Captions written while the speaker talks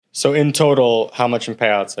So in total, how much in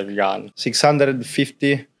payouts have you gotten?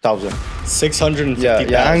 650,000.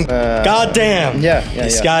 650,000. Yeah. God damn.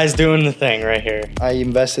 This Yeah. guy's doing the thing right here. I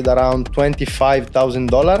invested around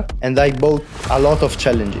 $25,000 and I bought a lot of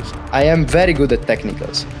challenges. I am very good at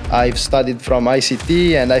technicals. I've studied from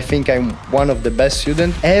ICT and I think I'm one of the best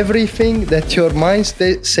students. Everything that your mind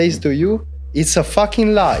says to you, it's a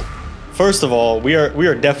fucking lie. First of all, we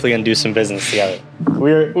are definitely gonna do some business together.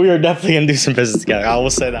 We are definitely gonna do some business together. I will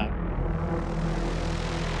say that.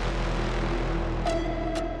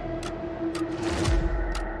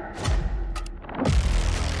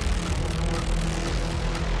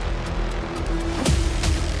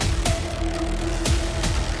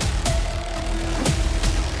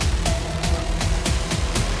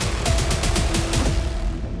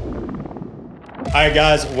 All right,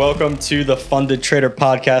 guys, welcome to the Funded Trader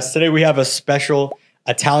Podcast. Today we have a special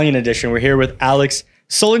Italian edition. We're here with Alex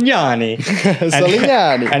Solignani.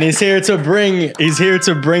 And he's here to bring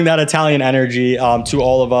that Italian energy to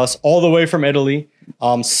all of us, all the way from Italy.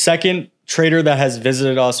 Second trader that has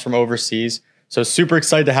visited us from overseas. So super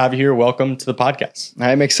excited to have you here. Welcome to the podcast.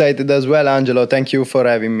 I'm excited as well, Angelo. Thank you for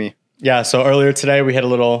having me. Yeah, so earlier today we had a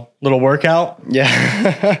little workout. Yeah.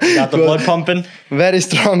 Got the blood pumping. Very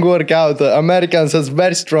strong workout. Americans are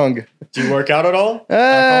very strong. Do you work out at all?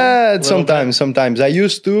 Sometimes. I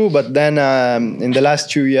used to, but then in the last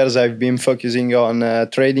 2 years I've been focusing on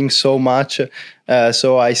trading so much.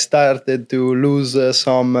 So I started to lose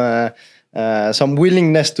some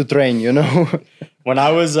willingness to train, you know. When I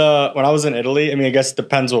was in Italy, I mean, I guess it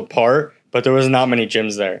depends what part, but there was not many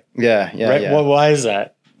gyms there. Yeah. Right? Why is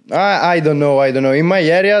that? I don't know. In my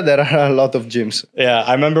area, there are a lot of gyms. Yeah,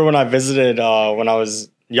 I remember when I visited when I was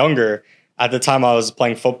younger. At the time, I was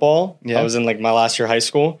playing football. Yeah. I was in like my last year of high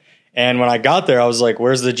school. And when I got there, I was like,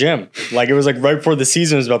 where's the gym? Like, it was like right before the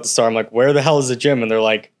season was about to start. I'm like, where the hell is the gym? And they're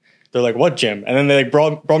like, what gym? And then they like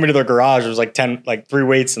brought me to their garage. There was like 3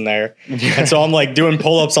 weights in there. Yeah. And so I'm like doing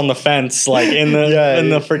pull-ups on the fence, like in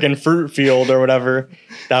the freaking fruit field or whatever.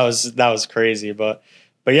 That was crazy.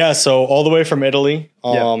 But yeah, so all the way from Italy,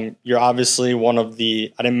 you're obviously one of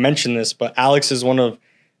the, I didn't mention this, but Alex is one of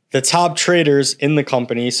the top traders in the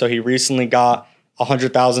company. So he recently got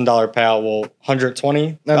 $100,000 payout. Well,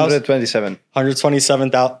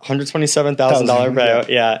 $127,000 payout.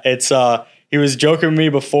 Yeah, it's he was joking with me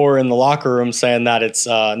before in the locker room saying that it's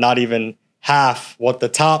not even half what the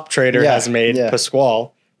top trader has made,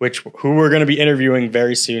 Pasquale, who we're going to be interviewing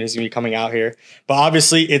very soon. He's going to be coming out here. But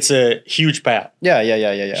obviously, it's a huge payout.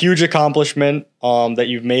 Yeah. Huge accomplishment that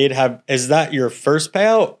you've made. Is that your first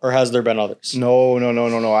payout, or has there been others? No.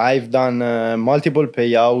 I've done multiple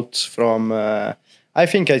payouts from... I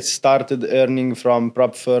think I started earning from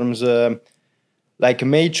prop firms like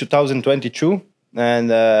May 2022.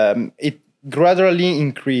 And it gradually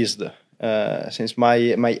increased. Since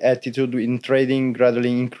my attitude in trading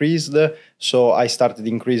gradually increased, so I started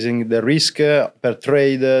increasing the risk per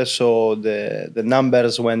trade. So the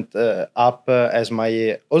numbers went up as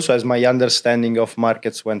my understanding of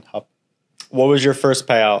markets went up. What was your first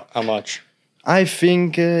payout? How much? I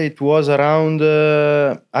think it was around.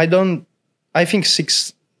 I think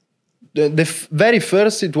six. The very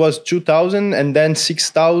first it was 2,000, and then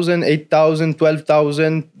 6,000, 8,000,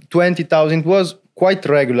 12,000, 20,000. It was quite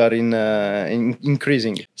regular in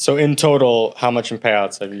increasing. So in total, how much in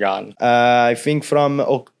payouts have you gotten? I think from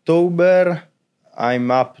October,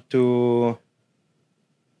 I'm up to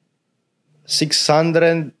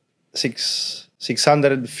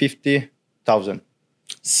 650,000.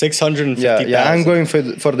 650,000. Yeah, I'm going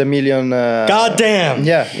for the million. God damn.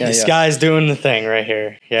 This guy's doing the thing right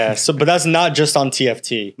here. Yeah. So, but that's not just on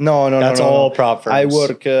TFT. No. That's all prop firms. I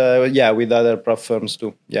work, with other prop firms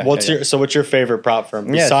too. Yeah. What's your favorite prop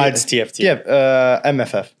firm besides TFT? Yeah,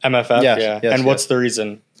 MFF. MFF. Yes, and what's the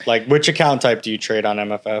reason? Like, which account type do you trade on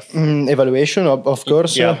MFF? Evaluation, of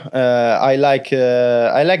course. Yeah. I like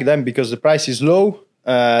them because the price is low.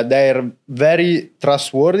 They're very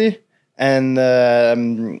trustworthy. And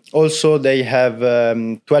also they have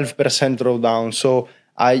 12% drawdown. So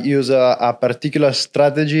I use a particular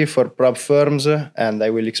strategy for prop firms, and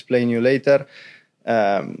I will explain you later.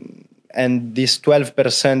 And this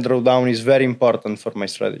 12% drawdown is very important for my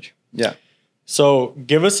strategy. Yeah. So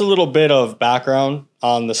give us a little bit of background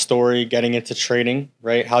on the story getting into trading,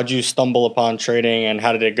 right? How'd you stumble upon trading, and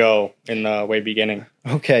how did it go in the way beginning?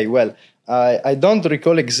 Okay, well, I don't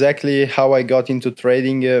recall exactly how I got into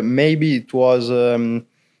trading. Maybe it was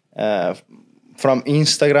from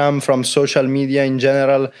Instagram, from social media in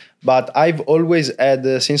general. But I've always had,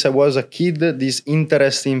 since I was a kid, this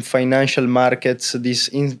interest in financial markets, this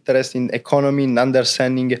interest in economy and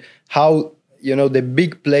understanding how the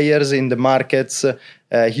big players in the markets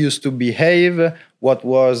used to behave, what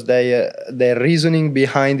was their reasoning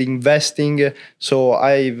behind investing. So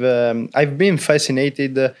I've been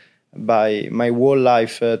fascinated by my whole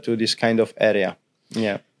life to this kind of area.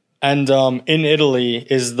 Yeah. And in Italy,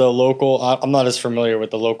 is the local? I'm not as familiar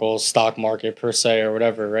with the local stock market per se or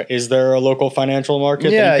whatever. Right? Is there a local financial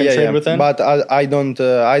market that you can trade within? But I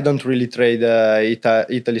don't really trade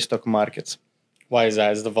Italy stock markets. Why is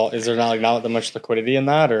that? Is there not that much liquidity in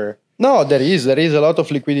that, or? No, there is a lot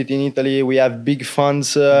of liquidity in Italy. We have big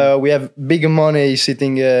funds. We have big money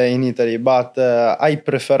sitting in Italy. But I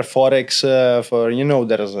prefer Forex for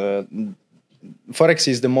there's Forex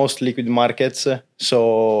is the most liquid markets,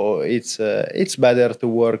 so it's better to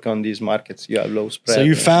work on these markets. You have low spread. So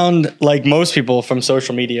you found, like most people, from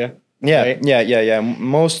social media. Yeah, right? yeah.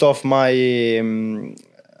 Most of my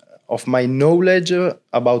knowledge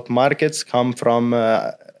about markets come from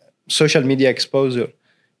social media exposure.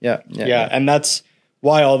 Yeah. And that's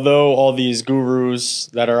why, although all these gurus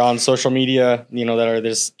that are on social media, that are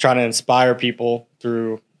just trying to inspire people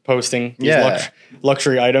through posting these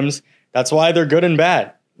luxury items, that's why they're good and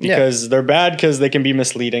bad. Because they're bad because they can be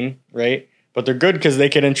misleading, right? But they're good because they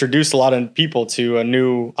can introduce a lot of people to a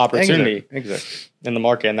new opportunity exactly. in the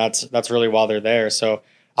market, and that's really why they're there. So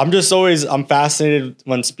I'm fascinated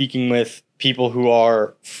when speaking with people who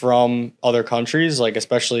are from other countries, like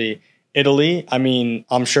especially Italy. I mean,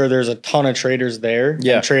 I'm sure there's a ton of traders there,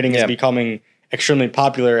 and trading is becoming extremely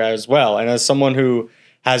popular as well. And as someone who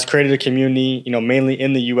has created a community, mainly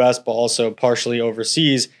in the US, but also partially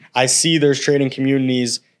overseas, I see there's trading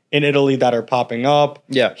communities in Italy that are popping up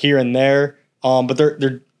here and there. But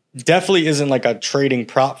there definitely isn't like a trading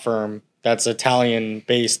prop firm that's Italian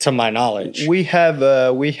based, to my knowledge. We have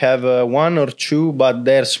one or two, but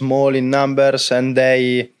they're small in numbers, and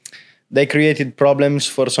they created problems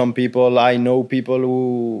for some people. I know people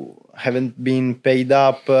who haven't been paid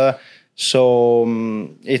up. So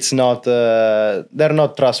it's not they're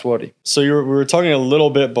not trustworthy. So we were talking a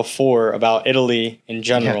little bit before about Italy in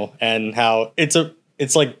general and how it's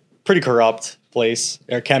like pretty corrupt place,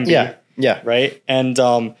 or can be. Right. And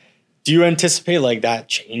do you anticipate like that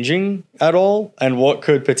changing at all? And what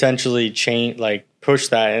could potentially change, like push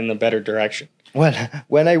that in a better direction? Well,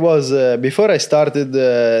 when I was before I started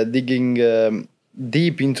digging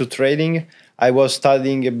deep into trading, I was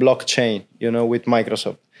studying blockchain, with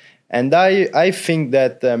Microsoft. And I think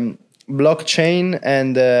that blockchain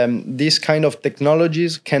and these kind of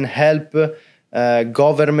technologies can help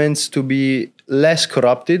governments to be less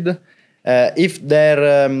corrupted if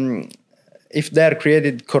they're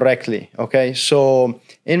created correctly. Okay, so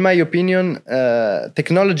in my opinion,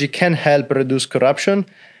 technology can help reduce corruption,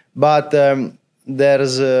 but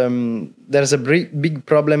there's a big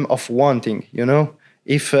problem of wanting.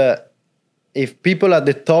 If people at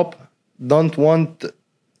the top don't want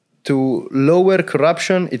to lower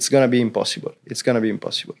corruption, it's going to be impossible.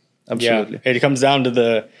 Absolutely. Yeah, it comes down to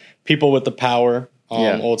the people with the power.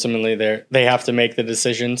 Ultimately, they have to make the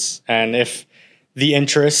decisions. And if the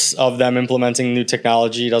interests of them implementing new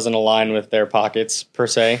technology doesn't align with their pockets per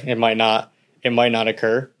se, it might not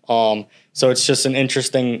occur. So it's just an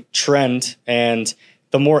interesting trend. And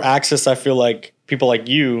the more access I feel like people like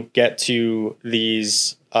you get to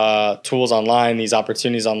these tools online, these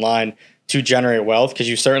opportunities online, to generate wealth, because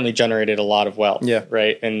you certainly generated a lot of wealth,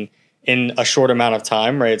 right? And in a short amount of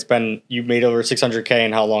time, right? You made over 600K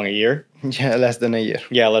in how long? A year? Yeah, less than a year.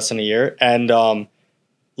 Yeah, less than a year. And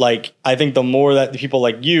I think the more that people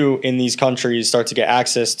like you in these countries start to get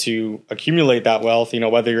access to accumulate that wealth,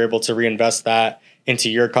 whether you're able to reinvest that into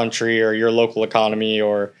your country or your local economy,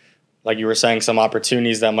 or like you were saying, some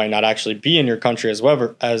opportunities that might not actually be in your country as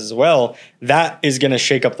well, that is going to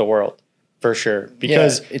shake up the world. For sure.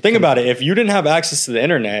 Because think about it. If you didn't have access to the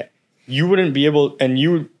internet, you wouldn't be able, and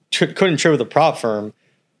you couldn't trade with a prop firm,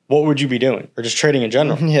 what would you be doing? Or just trading in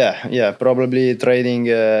general? Yeah. Probably trading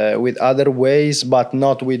with other ways, but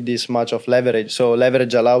not with this much of leverage. So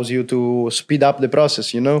leverage allows you to speed up the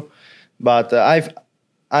process, But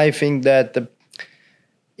I think that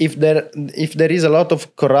if there is a lot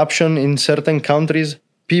of corruption in certain countries,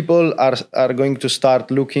 people are going to start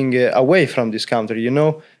looking away from this country,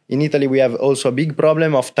 In Italy, we have also a big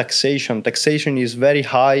problem of taxation. Taxation is very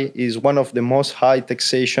high, is one of the most high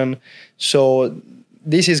taxation. So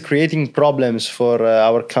this is creating problems for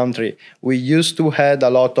our country. We used to had a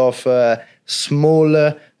lot of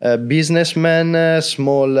small businessmen,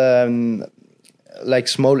 small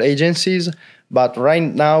agencies, but right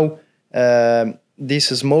now these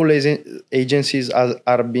small agencies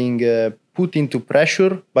are being put into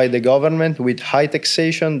pressure by the government with high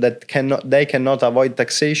taxation that they cannot avoid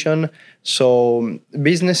taxation. So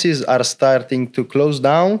businesses are starting to close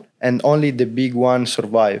down, and only the big ones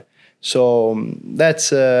survive. So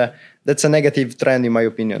that's a negative trend in my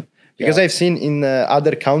opinion, because I've seen in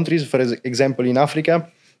other countries, for example in Africa,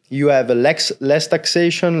 you have less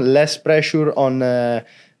taxation, less pressure on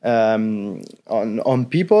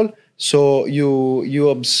people. So you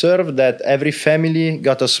observe that every family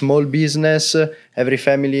got a small business, every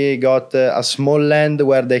family got a small land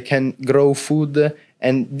where they can grow food,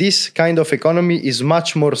 and this kind of economy is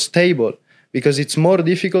much more stable, because it's more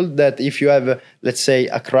difficult that if you have, let's say,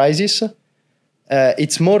 a crisis,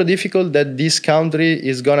 it's more difficult that this country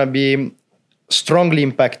is gonna be strongly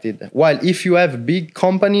impacted. While if you have big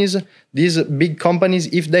companies, these big companies,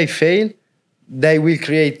 if they fail, they will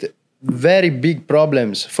create very big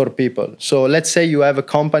problems for people. So let's say you have a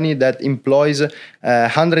company that employs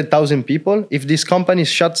 100,000 people. If this company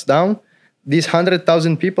shuts down, these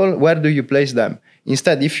 100,000 people, where do you place them?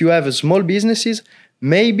 Instead, if you have small businesses,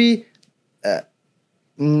 maybe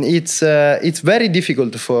it's very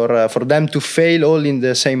difficult for them to fail all in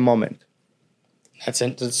the same moment. That's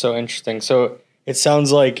so interesting. So it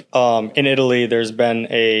sounds like in Italy there's been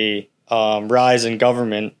a rise in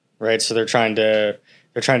government, right? So they're trying to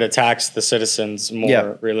tax the citizens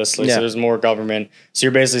more realistically. Yeah. So there's more government. So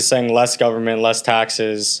you're basically saying less government, less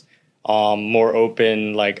taxes, more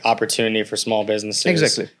open like opportunity for small businesses.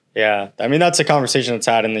 Exactly. Yeah. I mean, that's a conversation that's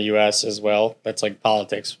had in the US as well. That's like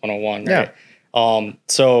politics 101, right? Yeah.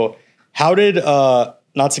 So how did,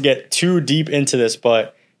 not to get too deep into this,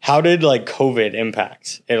 but how did like COVID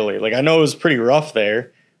impact Italy? Like I know it was pretty rough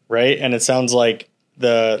there, right? And it sounds like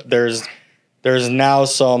there's now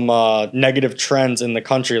some negative trends in the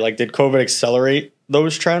country. Like, did COVID accelerate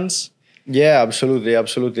those trends? Yeah, absolutely.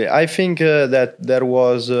 I think that there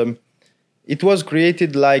was, it was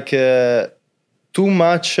created like too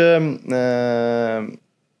much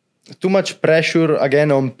pressure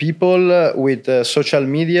again on people with social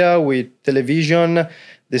media, with television.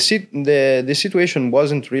 The situation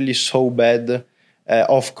wasn't really so bad.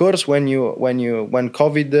 Of course, when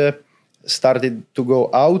COVID started to go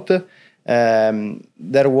out,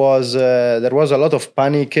 there was a lot of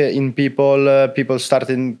panic in people. People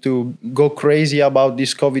started to go crazy about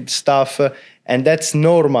this COVID stuff, and that's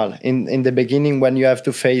normal in the beginning when you have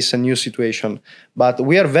to face a new situation. But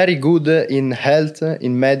we are very good in health,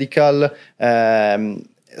 in medical,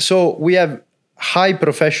 so we have high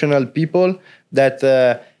professional people that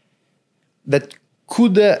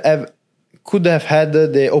could have had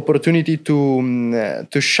the opportunity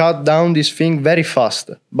to shut down this thing very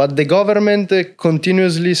fast, but the government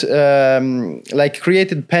continuously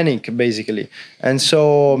created panic basically, and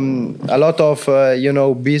so a lot of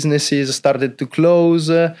businesses started to close,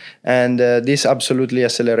 and this absolutely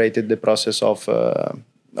accelerated the process of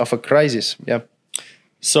a crisis. Yeah.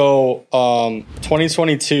 So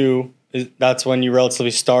 2022, that's when you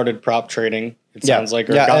relatively started prop trading. It sounds like,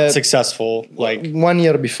 or got successful. Like 1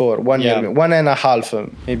 year before, 1 year, 1.5,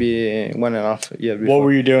 maybe 1.5 years before. What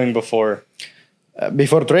were you doing before?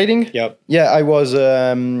 Before trading? Yep. Yeah, I was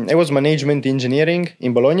management engineering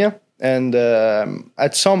in Bologna, and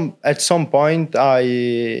at some point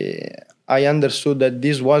I understood that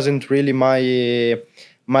this wasn't really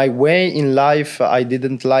my way in life. I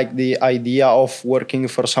didn't like the idea of working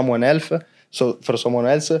for someone else.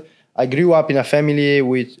 I grew up in a family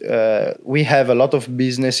with, we have a lot of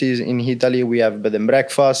businesses in Italy. We have bed and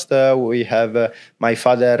breakfast. We have, my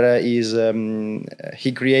father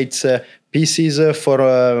he creates pieces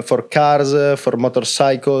for cars, for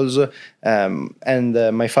motorcycles. And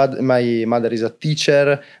my mother is a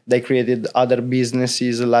teacher. They created other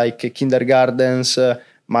businesses like kindergartens.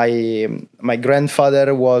 My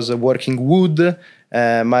grandfather was working wood.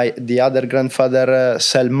 The other grandfather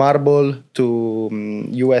sell marble to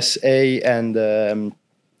USA and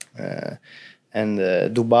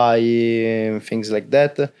Dubai, things like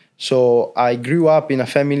that. So I grew up in a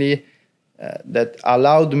family that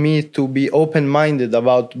allowed me to be open-minded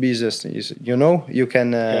about businesses. You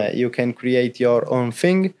can create your own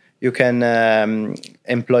thing. You can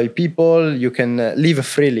employ people. You can live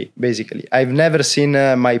freely, basically. I've never seen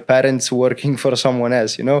my parents working for someone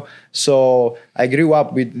else, So I grew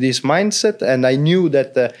up with this mindset, and I knew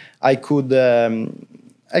that I could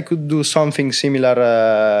do something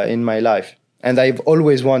similar in my life. And I've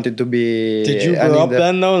always wanted to be. Did you grow up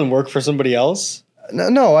then, though, and work for somebody else?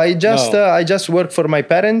 No, I just worked for my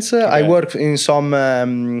parents. Okay. I worked in some.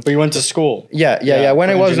 But you went to school. Yeah. When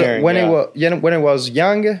I was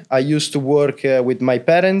young, I used to work with my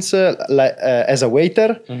parents as a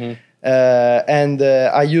waiter. Mm-hmm. And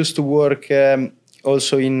I used to work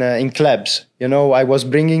also in clubs. I was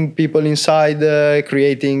bringing people inside,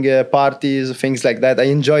 creating parties, things like that. I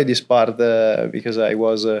enjoy this part because I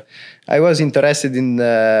was interested in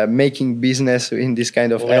making business in this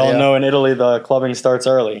kind of We area. all know in Italy the clubbing starts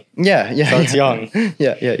early. Starts young.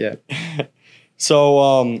 Yeah.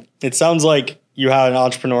 So it sounds like you had an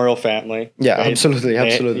entrepreneurial family. Yeah, right? absolutely.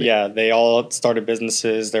 They all started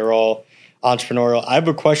businesses. They were all entrepreneurial. I have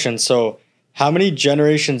a question. So how many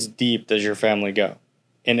generations deep does your family go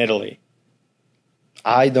in Italy?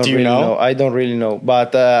 I don't really know,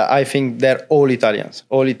 but I think they're all Italians,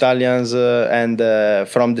 and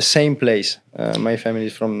from the same place. My family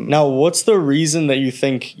is from. Now, what's the reason that you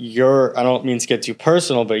think I don't mean to get too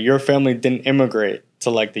personal, but your family didn't immigrate to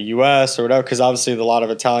like the U.S. or whatever? Because obviously a lot of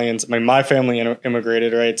Italians, my family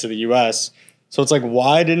immigrated right to the U.S. So it's like,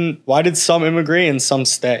 why did some immigrate and some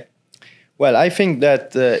stay? Well, I think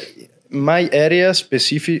that my area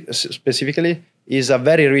specifically is a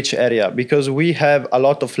very rich area because we have a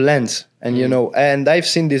lot of lands, and and I've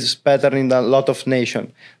seen this pattern in a lot of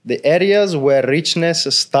nations. The areas where richness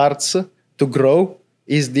starts to grow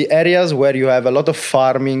is the areas where you have a lot of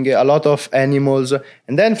farming, a lot of animals,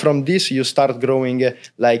 and then from this you start growing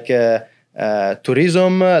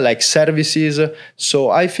tourism, like services. So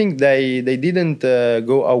I think they didn't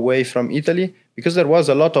go away from Italy because there was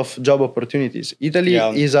a lot of job opportunities. Italy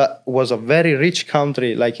was a very rich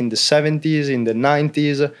country, like in the 70s, in the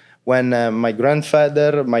 90s, when my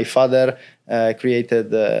father created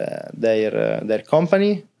their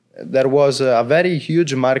company. There was a very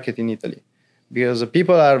huge market in Italy because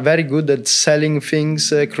people are very good at selling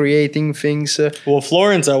things, creating things. Well,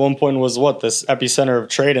 Florence at one point was this epicenter of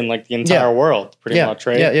trade in like the entire world, pretty much,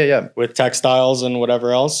 right? Yeah. With textiles and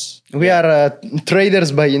whatever else. We are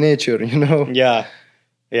traders by nature, Yeah,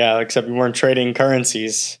 except we weren't trading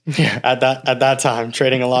currencies at that time,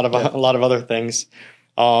 trading a lot of other things.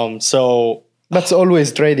 So that's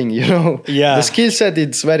always trading, Yeah, the skill set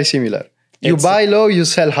is very similar. You buy low, you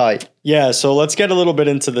sell high. Yeah, so let's get a little bit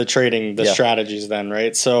into the trading, strategies then,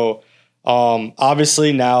 right? So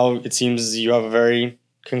obviously now it seems you have a very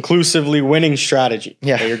conclusively winning strategy.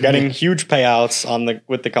 Yeah. You're getting huge payouts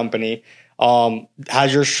with the company.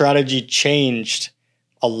 Has your strategy changed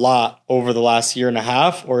a lot over the last year and a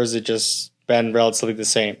half, or has it just been relatively the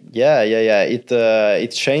same? Yeah. It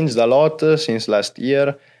changed a lot since last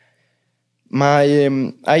year.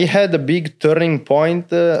 I had a big turning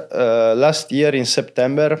point last year in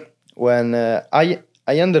September when I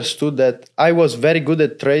understood that I was very good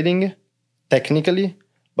at trading technically,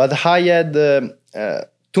 but I had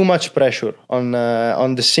too much pressure on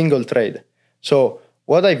the single trade. So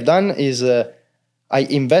what I've done is I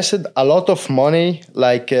invested a lot of money,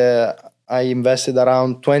 like I invested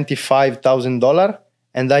around $25,000,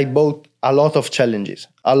 and I bought a lot of challenges,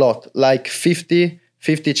 like 50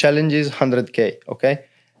 challenges, 100K, okay?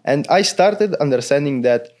 And I started understanding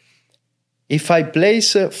that if I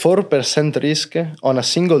place 4% risk on a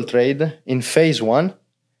single trade in phase 1,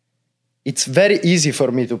 it's very easy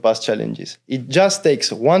for me to pass challenges. It just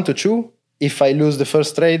takes 1 to 2. If I lose the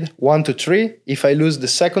first trade, 1 to 3. If I lose the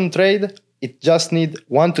second trade, it just needs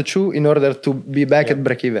 1 to 2 in order to be back at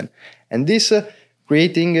break even. And this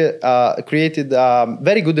created a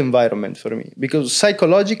very good environment for me because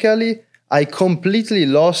psychologically, I completely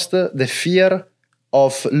lost the fear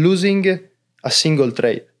of losing a single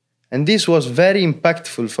trade. And this was very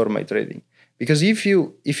impactful for my trading. Because if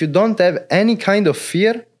you don't have any kind of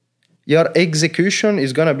fear, your execution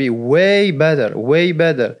is going to be way better.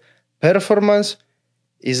 Performance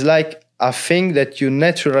is like a thing that you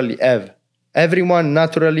naturally have. Everyone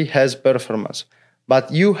naturally has performance.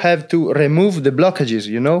 But you have to remove the blockages,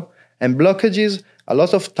 And blockages, a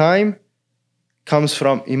lot of time, comes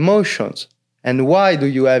from emotions. And why do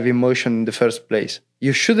you have emotion in the first place?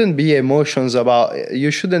 You shouldn't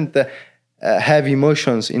have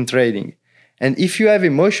emotions in trading. And if you have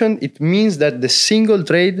emotion, it means that the single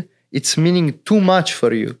trade, it's meaning too much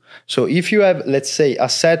for you. So if you have, let's say, a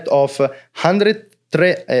set of 100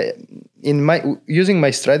 using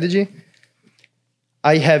my strategy,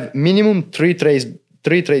 I have minimum 3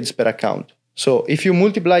 trades per account. So if you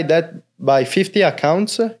multiply that by 50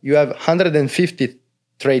 accounts, you have 150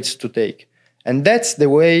 trades to take. And that's the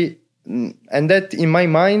way, and that in my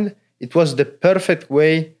mind, it was the perfect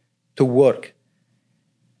way to work.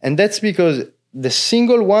 And that's because the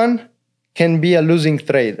single one can be a losing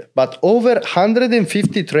trade, but over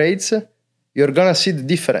 150 trades, you're gonna see the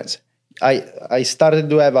difference. I started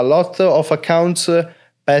to have a lot of accounts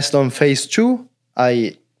passed on phase 2.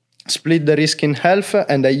 I split the risk in half,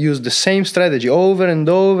 and I used the same strategy over and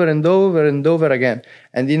over and over and over again.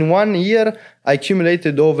 And in 1 year, I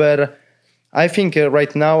accumulated over, I think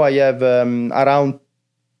right now I have around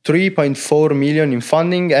 3.4 million in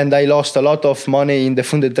funding, and I lost a lot of money in the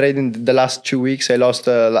funded trade in the last 2 weeks. I lost,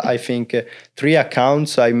 I think, 3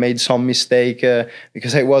 accounts. I made some mistake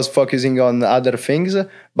because I was focusing on other things,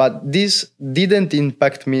 but this didn't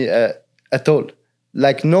impact me at all.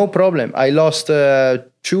 Like, no problem. I lost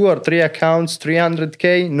 2 or 3 accounts,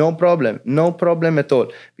 300K, no problem at all.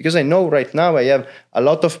 Because I know right now I have a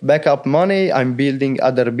lot of backup money. I'm building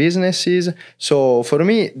other businesses. So for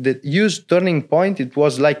me, the huge turning point, it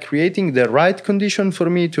was like creating the right condition for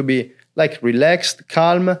me to be like relaxed,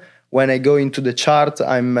 calm. When I go into the chart,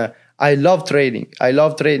 I love trading.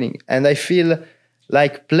 And I feel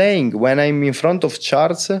like playing when I'm in front of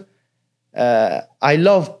charts. I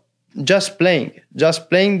love just playing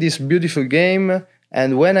this beautiful game.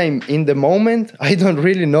 And when I'm in the moment, I don't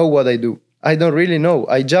really know what I do. I don't really know.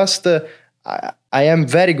 I just, I am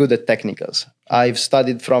very good at technicals. I've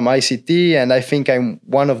studied from ICT, and I think I'm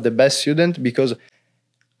one of the best students because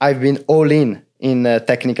I've been all in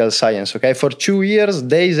technical science, okay? For 2 years,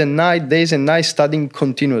 days and nights, studying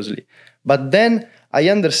continuously. But then I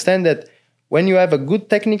understand that when you have a good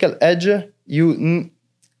technical edge,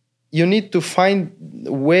 you need to find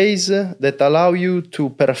ways that allow you to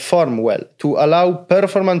perform well, to allow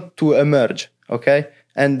performance to emerge, okay?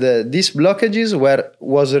 And these blockages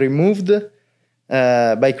was removed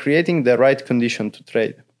by creating the right condition to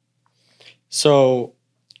trade. So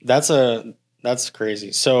that's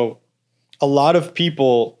crazy. So a lot of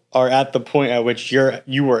people are at the point at which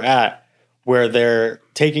you were at, where they're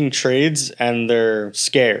taking trades and they're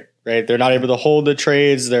scared, right? They're not able to hold the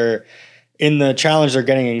trades. They're in the challenge, they're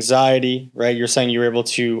getting anxiety, right? You're saying you were able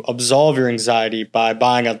to absolve your anxiety by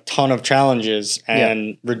buying a ton of challenges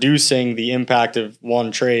and reducing the impact of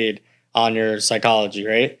one trade on your psychology,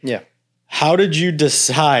 right? Yeah. How did you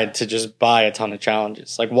decide to just buy a ton of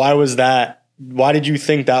challenges? Like, why was that? Why did you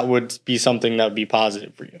think that would be something that would be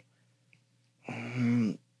positive for you?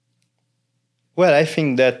 Well, I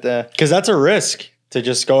think that... Because that's a risk to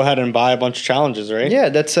just go ahead and buy a bunch of challenges, right? Yeah,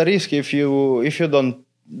 that's a risk if you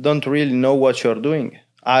don't really know what you're doing.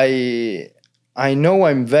 I know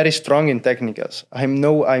I'm very strong in technicals.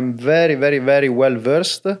 I'm very, very, very well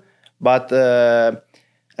versed, but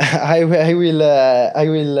I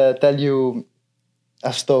will tell you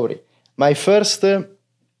a story. My first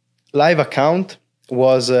live account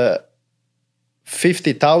was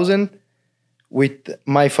 50,000 with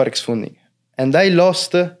my Forex funding, and I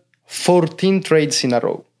lost 14 trades in a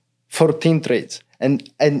row. 14 trades. And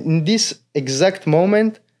in this exact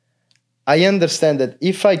moment, I understand that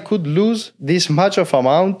if I could lose this much of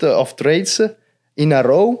amount of trades in a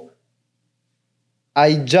row,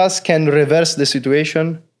 I just can reverse the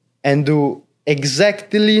situation and do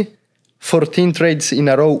exactly 14 trades in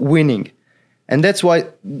a row winning. And that's why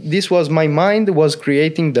this was my mind was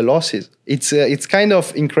creating the losses. It's kind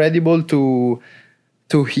of incredible to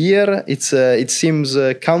hear. It seems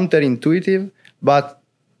counterintuitive, but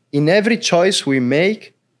in every choice we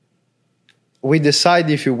make, we decide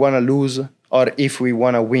if we want to lose or if we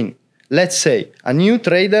want to win. Let's say a new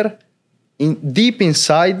trader deep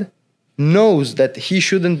inside knows that he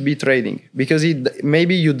shouldn't be trading because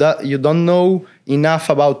maybe you don't know enough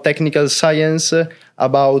about technical science,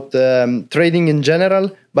 about trading in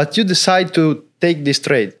general, but you decide to take this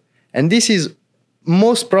trade. And this is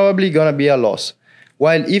most probably going to be a loss.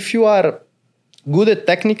 While if you are good at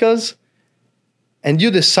technicals, and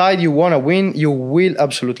you decide you want to win, you will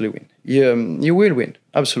absolutely win. You will win,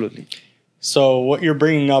 absolutely. So what you're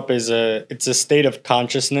bringing up is it's a state of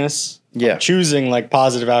consciousness. Yeah. Choosing like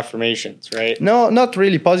positive affirmations, right? No, not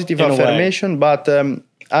really positive affirmation, but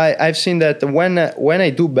I've seen that when I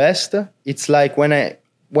do best, it's like when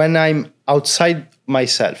I'm outside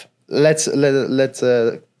myself. Let's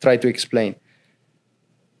try to explain.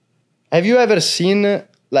 Have you ever seen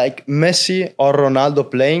like Messi or Ronaldo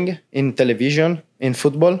playing in television, in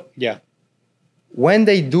football? Yeah. When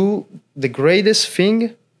they do the greatest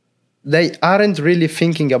thing, they aren't really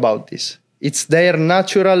thinking about this. It's their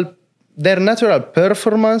natural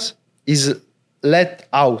performance is let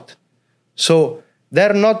out. So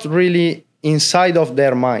they're not really inside of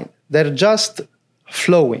their mind. They're just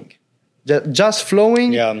flowing. Just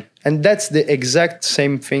flowing. Yeah. And that's the exact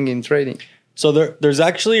same thing in trading. So there's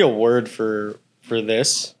actually a word for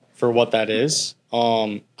this, for what that is.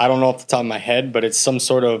 I don't know off the top of my head, but it's some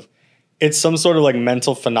sort of like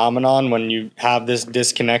mental phenomenon when you have this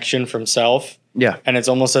disconnection from self. Yeah. And it's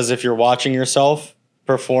almost as if you're watching yourself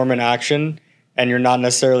perform an action and you're not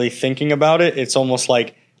necessarily thinking about it. It's almost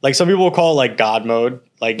like like some people call it like God mode.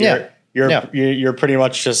 Like you're pretty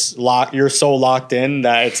much just you're so locked in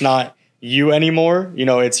that it's not you anymore. You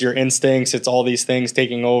know, it's your instincts, it's all these things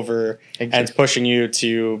taking over and it's pushing you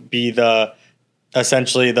to be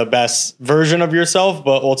essentially the best version of yourself,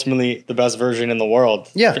 but ultimately the best version in the world.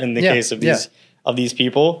 In the case of these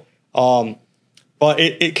people. But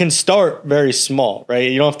it can start very small,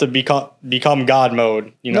 right? You don't have to become God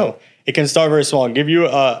mode. You know, it can start very small. I'll give you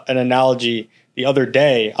an analogy. The other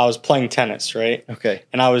day, I was playing tennis, right? Okay.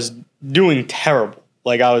 And I was doing terrible.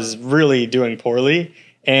 Like I was really doing poorly.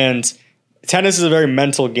 And tennis is a very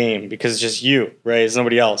mental game because it's just you, right? It's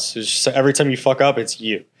nobody else. It's just, every time you fuck up, it's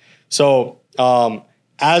you. So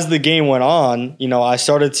as the game went on, you know, I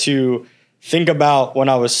started to think about when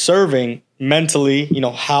I was serving mentally, you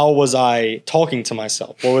know, how was I talking to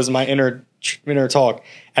myself? What was my inner talk?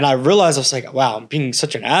 And I realized I was like, wow, I'm being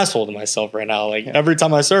such an asshole to myself right now. Like every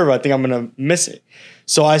time I serve, I think I'm going to miss it.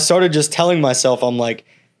 So I started just telling myself, I'm like,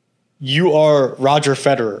 you are Roger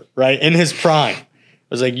Federer, right? In his prime. I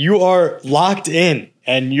was like, you are locked in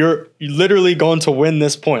and you're literally going to win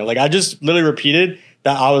this point. Like I just literally repeated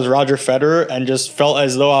that I was Roger Federer and just felt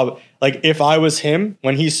as though if I was him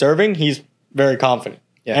when he's serving, he's very confident.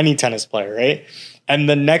 Yeah. Any tennis player, right? And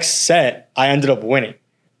the next set, I ended up winning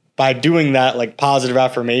by doing that like positive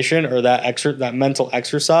affirmation or that mental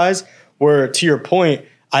exercise where, to your point,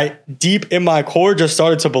 I deep in my core just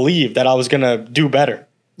started to believe that I was going to do better.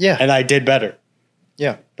 Yeah. And I did better.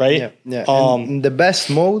 Yeah. Right? Yeah. And the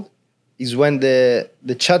best mode is when the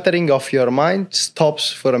chattering of your mind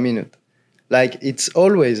stops for a minute. Like it's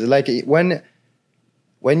always like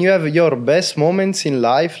when you have your best moments in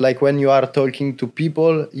life, like when you are talking to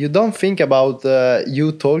people, you don't think about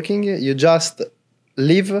you talking, you just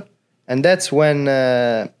live, and that's when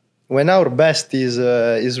our best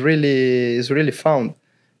is really found.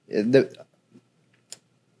 The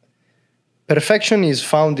perfection is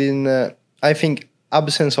found in I think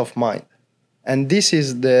absence of mind, and this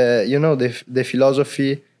is the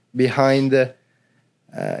philosophy behind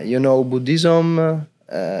Buddhism.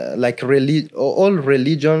 All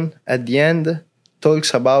religion at the end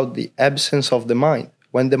talks about the absence of the mind.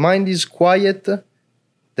 When the mind is quiet,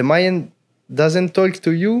 the mind doesn't talk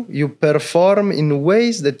to you. You perform in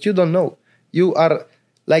ways that you don't know. You are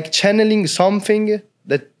like channeling something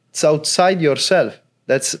that's outside yourself.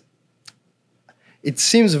 It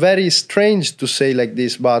seems very strange to say like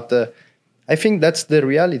this, but I think that's the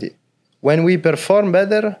reality. When we perform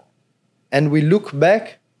better and we look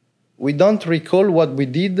back, we don't recall what we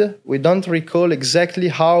did. We don't recall exactly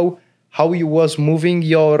how you was moving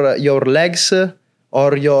your legs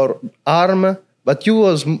or your arm, but you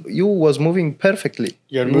was moving perfectly.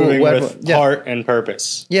 You're moving with heart and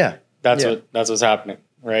purpose. Yeah, that's what's happening,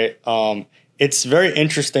 right? It's very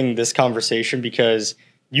interesting, this conversation, because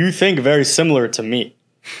you think very similar to me.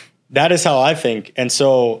 That is how I think, and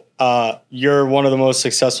so you're one of the most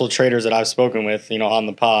successful traders that I've spoken with, you know, on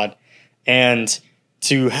the pod, and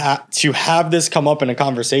to have this come up in a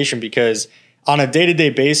conversation, because on a day-to-day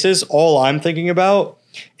basis, all I'm thinking about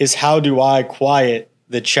is how do I quiet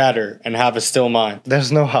the chatter and have a still mind.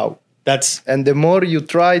 There's no how. And the more you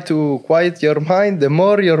try to quiet your mind, the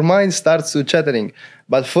more your mind starts to chattering.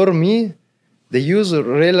 But for me, the user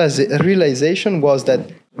realization was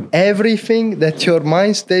that everything that your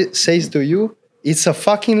mind says to you, it's a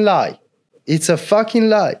fucking lie. It's a fucking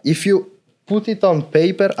lie. If you put it on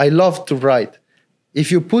paper, I love to write. If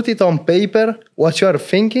you put it on paper, what you are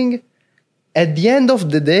thinking, at the end of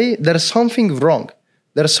the day, there's something wrong.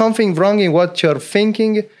 There's something wrong in what you're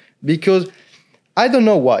thinking, because I don't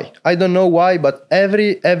know why, but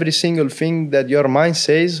every single thing that your mind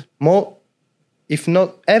says, if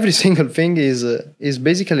not every single thing, is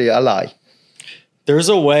basically a lie. There's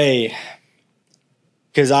a way,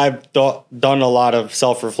 because I've done a lot of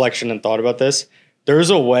self-reflection and thought about this. There's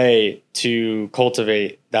a way to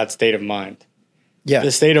cultivate that state of mind. Yeah.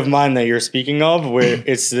 The state of mind that you're speaking of, where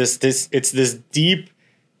it's this deep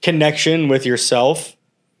connection with yourself,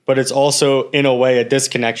 but it's also in a way a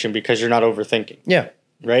disconnection because you're not overthinking. Yeah.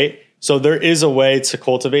 Right? So there is a way to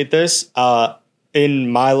cultivate this.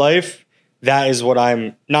 In my life, that is what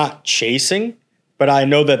I'm not chasing, but I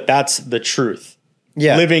know that that's the truth.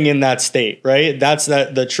 Yeah. Living in that state, right? That's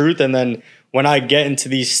the truth. And then when I get into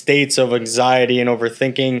these states of anxiety and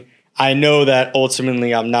overthinking, I know that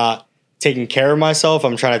ultimately I'm not taking care of myself.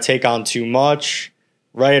 I'm trying to take on too much,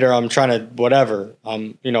 right? Or I'm trying to whatever.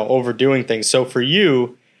 I'm, overdoing things. So for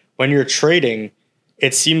you, when you're trading,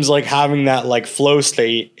 it seems like having that like flow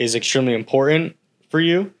state is extremely important for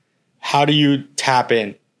you. How do you tap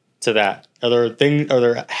in to that? Are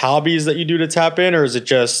there hobbies that you do to tap in, or is it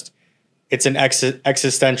just it's an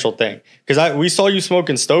existential thing. Because we saw you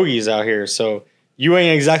smoking stogies out here, so you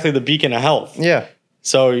ain't exactly the beacon of health. Yeah.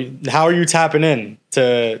 So how are you tapping in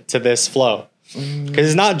to this flow? Because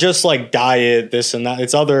it's not just like diet, this and that.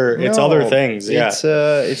 It's other things. Yeah.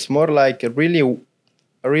 It's more like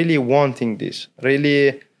really wanting this.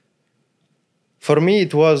 Really, for me,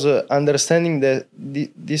 it was understanding that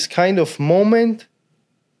this kind of moment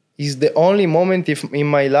is the only moment in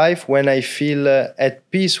my life when I feel at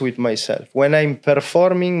peace with myself. When I'm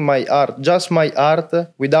performing my art, just my art,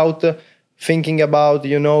 without thinking about,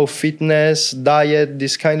 fitness, diet,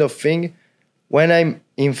 this kind of thing. When I'm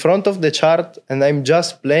in front of the chart and I'm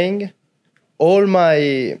just playing, all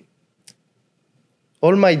my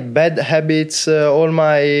bad habits, all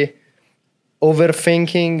my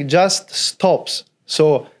overthinking just stops.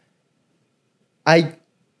 So I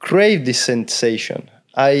crave this sensation.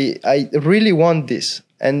 I really want this,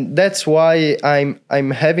 and that's why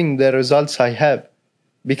I'm having the results I have,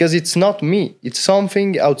 because it's not me. It's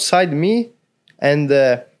something outside me, and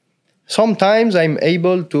sometimes I'm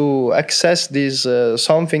able to access this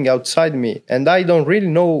something outside me, and I don't really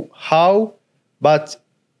know how, but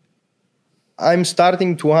I'm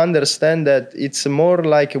starting to understand that it's more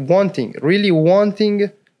like really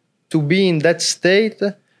wanting to be in that state,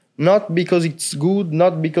 not because it's good,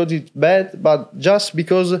 not because it's bad, but just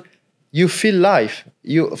because you feel life.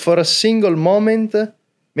 You, for a single moment,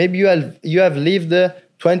 maybe you have lived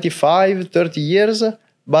 25, 30 years,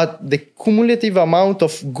 but the cumulative amount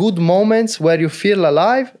of good moments where you feel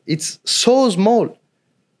alive, it's so small.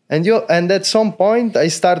 And at some point I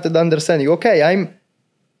started understanding, okay,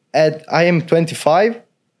 I am 25.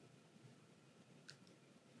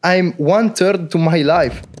 I'm 1/3 to my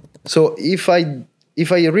life. So if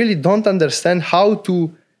I really don't understand how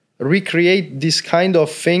to recreate this kind of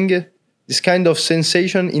thing, this kind of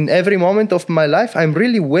sensation in every moment of my life, I'm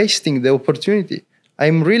really wasting the opportunity.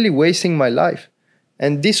 I'm really wasting my life.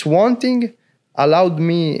 And this wanting allowed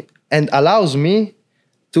me and allows me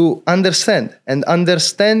to understand. And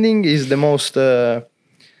understanding is the most, I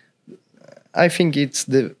think it's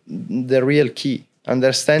the real key.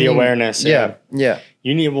 Understanding. The awareness. Yeah.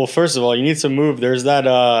 First of all, you need to move. There's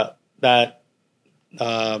that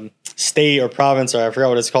state or province, or I forgot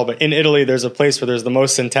what it's called, but in Italy, there's a place where there's the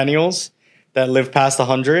most centennials that live past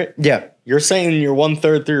 100. Yeah. You're saying you're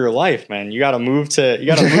 1/3 through your life, man. You gotta move to that.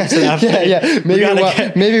 Yeah. Maybe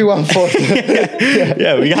 1/4.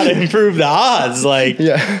 Yeah, we gotta improve the odds. Like,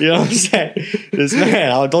 yeah. You know what I'm saying? This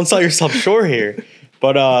man, don't sell yourself short here.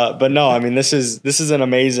 But no, I mean, this is an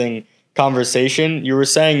amazing conversation. You were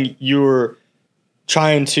saying you were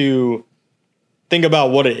trying to think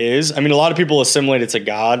about what it is. I mean, a lot of people assimilate it to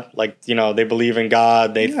God. Like, they believe in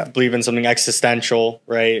God. They believe in something existential,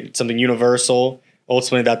 right? Something universal.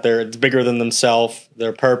 Ultimately, that it's bigger than themselves,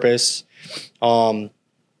 their purpose.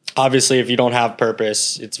 Obviously, if you don't have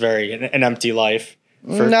purpose, it's an empty life.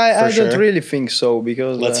 I don't really think so,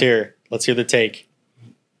 because let's hear the take.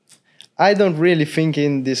 I don't really think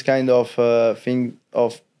in this kind of thing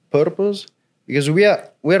of purpose, because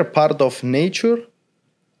we're part of nature.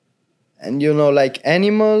 And like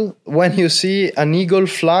animal, when you see an eagle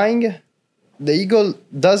flying, the eagle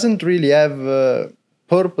doesn't really have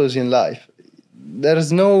purpose in life.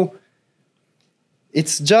 There's no.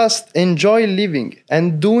 It's just enjoy living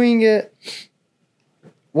and doing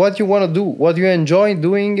what you want to do, what you enjoy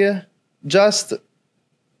doing, just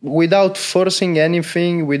without forcing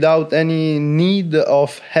anything, without any need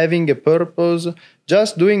of having a purpose,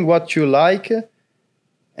 just doing what you like.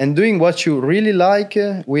 And doing what you really like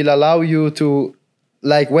will allow you to,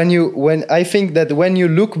 like, when I think that when you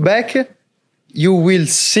look back, you will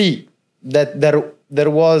see that there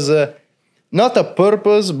was not a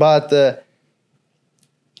purpose, but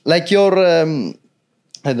like your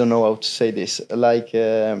I don't know how to say this, like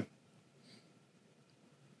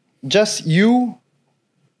just you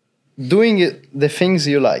doing the things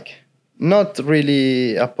you like, not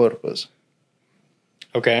really a purpose.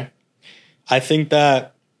 Okay, I think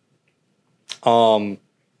that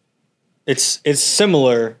it's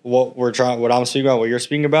similar what I'm speaking about, what you're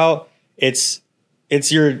speaking about. It's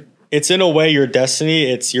in a way your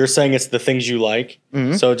destiny. You're saying it's the things you like.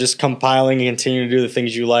 Mm-hmm. So just compiling and continuing to do the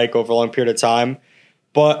things you like over a long period of time.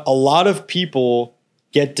 But a lot of people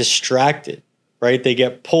get distracted, right? They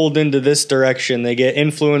get pulled into this direction. They get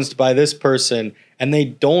influenced by this person, and they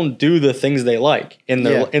don't do the things they like in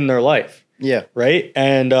their life. Yeah. Right.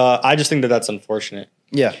 And I just think that that's unfortunate.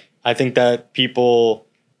 Yeah. I think that people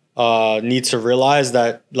need to realize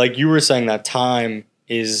that, like you were saying, that time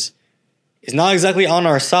is not exactly on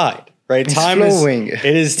our side, right? It's time flowing. It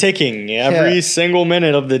is ticking. Every single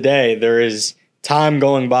minute of the day, there is time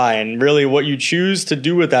going by, and really what you choose to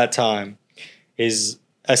do with that time is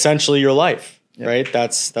essentially your life, right?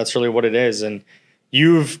 That's really what it is. And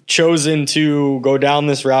you've chosen to go down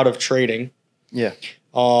this route of trading. Yeah.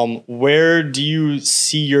 Where do you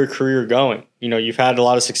see your career going? You know, you've had a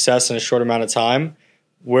lot of success in a short amount of time.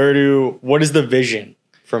 What is the vision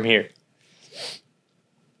from here?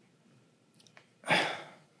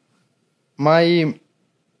 My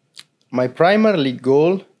primary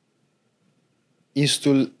goal is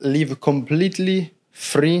to live completely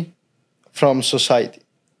free from society,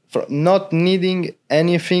 from not needing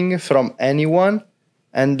anything from anyone,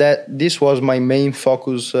 and that this was my main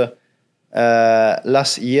focus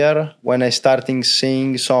last year when I started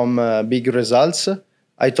seeing some big results.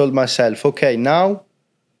 I told myself, okay, now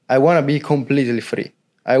I want to be completely free.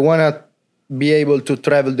 I want to be able to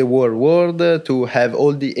travel the world, to have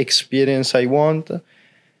all the experience I want.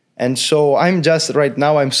 And so I'm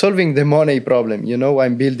solving the money problem. You know,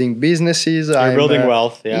 I'm building businesses. You're building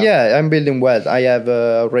wealth. Yeah. Yeah, I'm building wealth. I have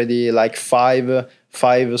already like five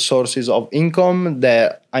sources of income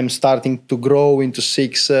that I'm starting to grow into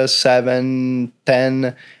 6, 7,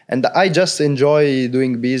 10. And I just enjoy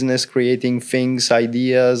doing business, creating things,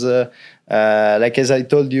 ideas. Like as I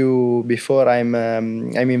told you before, I'm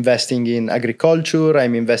investing in agriculture.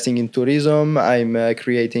 I'm investing in tourism. I'm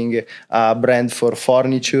creating a brand for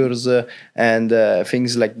furnitures and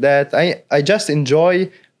things like that. I just enjoy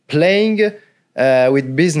playing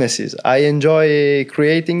with businesses. I enjoy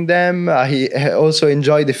creating them. I also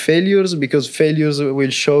enjoy the failures, because failures will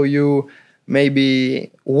show you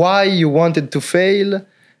maybe why you wanted to fail.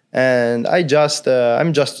 And I'm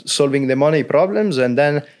just solving the money problems, and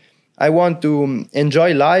then I want to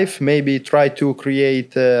enjoy life, maybe try to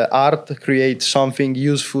create art, create something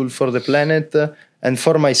useful for the planet and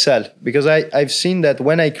for myself. Because I've seen that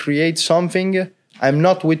when I create something, I'm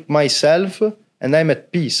not with myself and I'm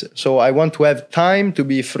at peace. So I want to have time to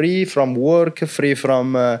be free from work, free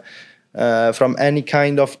from any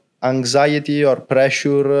kind of anxiety or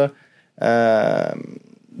pressure.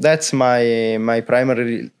 That's my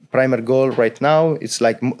primary goal right now. It's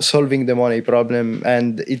like solving the money problem,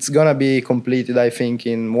 and it's gonna be completed, I think,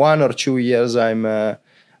 in 1 or 2 years. I'm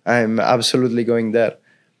absolutely going there.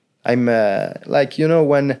 I'm like, you know,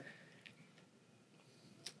 when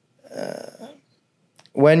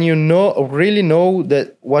you really know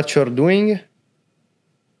that what you're doing,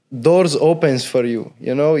 doors opens for you.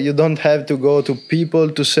 You know, you don't have to go to people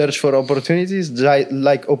to search for opportunities.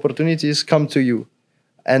 Like opportunities come to you.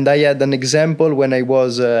 And I had an example when I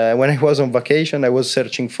was on vacation. I was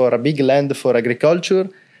searching for a big land for agriculture,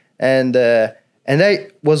 and I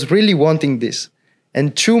was really wanting this.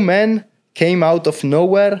 And 2 men came out of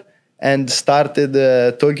nowhere and started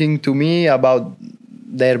talking to me about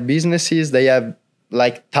their businesses. They have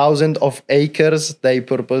like thousands of acres. They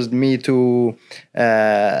proposed me to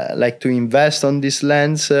invest on these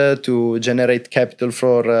lands to generate capital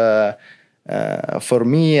for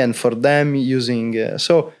me and for them using.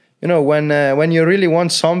 So, you know, when you really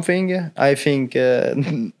want something, I think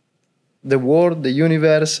the world, the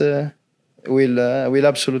universe will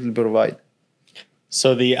absolutely provide.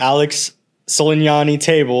 So the Alex Solignani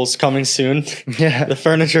tables coming soon. Yeah. The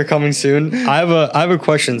furniture coming soon. I have a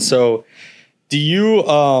question. So do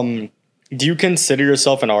you consider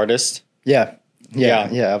yourself an artist? Yeah,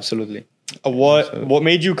 absolutely. What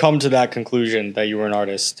made you come to that conclusion that you were an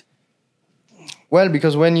artist? Well,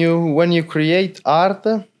 because when you create art,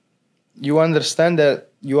 you understand that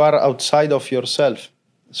you are outside of yourself.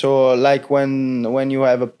 So like when you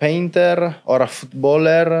have a painter or a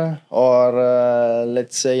footballer or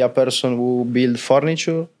let's say a person who builds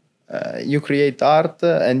furniture, you create art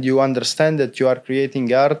and you understand that you are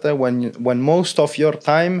creating art when most of your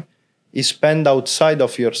time is spent outside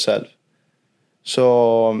of yourself.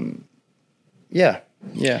 So yeah.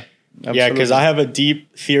 Absolutely. Yeah, because I have a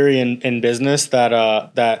deep theory in business that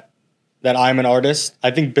I'm an artist.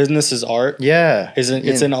 I think business is art. Yeah,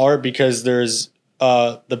 it's an art because there's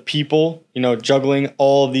the people, you know, juggling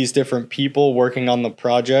all of these different people working on the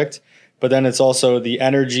project, but then it's also the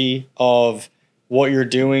energy of what you're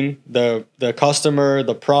doing, the customer,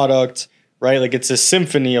 the product, right? Like it's a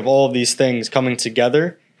symphony of all of these things coming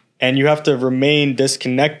together, and you have to remain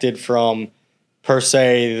disconnected from per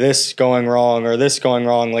se this going wrong or this going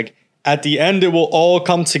wrong. Like at the end, it will all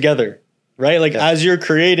come together, right? Like as you're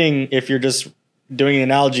creating, if you're just doing an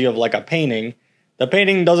analogy of like a painting, the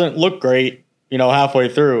painting doesn't look great, you know, halfway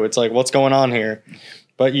through. It's like, what's going on here?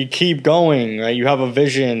 But you keep going, right? You have a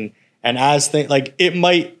vision, and as things like it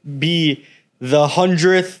might be the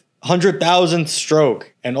 100,000th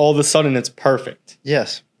stroke, and all of a sudden it's perfect.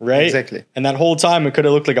 Yes, right, exactly. And that whole time it could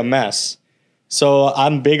have looked like a mess. So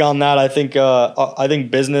I'm big on that. I think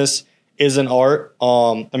business is an art.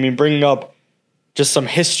 I mean, bringing up just some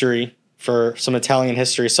history for some Italian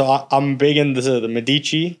history. So I'm big into the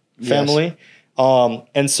Medici family. Yes.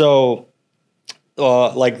 And so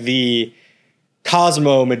like the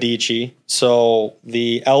Cosmo Medici, so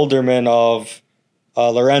the elderman of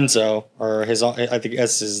Lorenzo, or I think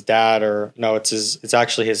it's his dad, or no, it's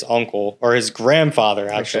actually his uncle or his grandfather.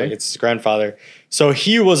 Actually, okay. It's his grandfather. So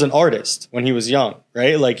he was an artist when he was young,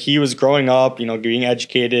 right? Like he was growing up, being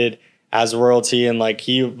educated as royalty, and like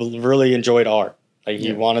he really enjoyed art. Like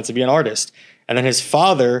he wanted to be an artist. And then his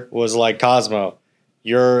father was like, Cosmo,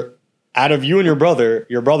 out of you and your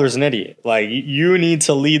brother's an idiot. Like you need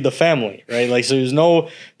to lead the family, right? Like, so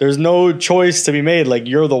there's no choice to be made. Like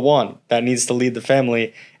you're the one that needs to lead the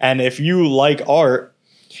family. And if you like art,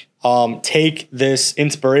 take this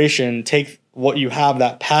inspiration, take what you have,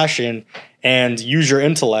 that passion, and use your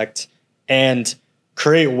intellect and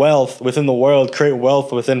create wealth within the world, create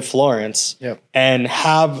wealth within Florence, and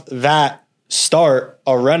have that start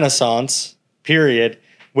a renaissance period,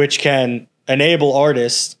 which can enable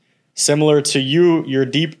artists similar to you, your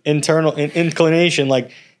deep internal inclination,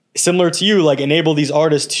 like similar to you, like enable these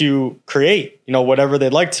artists to create, whatever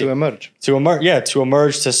they'd like to emerge,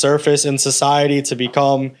 to surface in society, to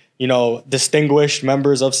become, distinguished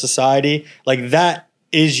members of society. Like that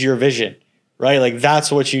is your vision, right? Like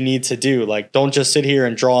that's what you need to do. Like, don't just sit here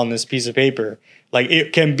and draw on this piece of paper. Like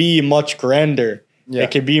it can be much grander. Yeah.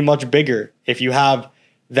 It can be much bigger if you have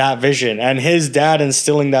that vision. And his dad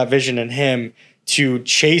instilling that vision in him to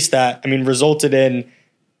chase that, resulted in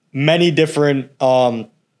many different, in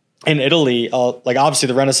Italy, like obviously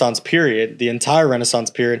the Renaissance period, the entire Renaissance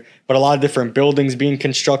period, but a lot of different buildings being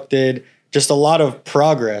constructed, just a lot of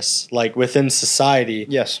progress, like within society,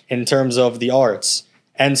 in terms of the arts.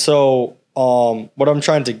 And so what I'm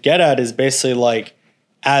trying to get at is basically like,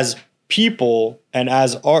 as people and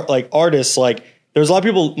as artists, like there's a lot of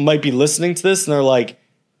people might be listening to this and they're like,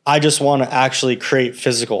 I just want to actually create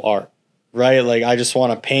physical art, right? Like I just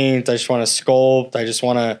want to paint, I just want to sculpt, I just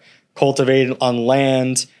want to cultivate on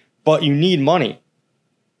land, but you need money.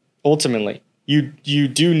 Ultimately, you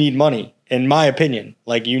do need money, in my opinion.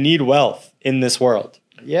 Like you need wealth in this world.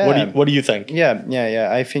 Yeah. What do you think? Yeah.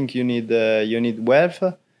 I think you need wealth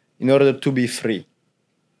in order to be free,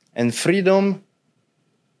 and freedom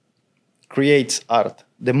creates art.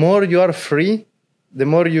 The more you are free, the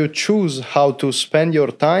more you choose how to spend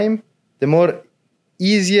your time, the more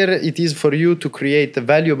easier it is for you to create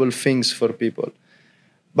valuable things for people.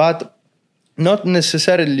 But not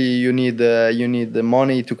necessarily you need the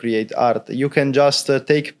money to create art. You can just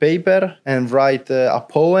take paper and write a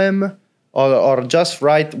poem, or just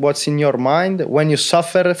write what's in your mind. When you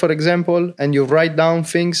suffer, for example, and you write down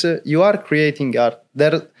things, you are creating art.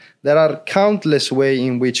 There are countless ways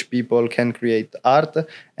in which people can create art,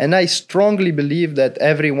 and I strongly believe that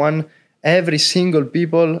every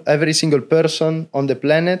single person on the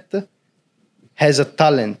planet has a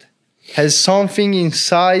talent, has something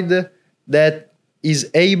inside that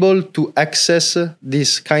is able to access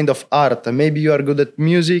this kind of art. Maybe you are good at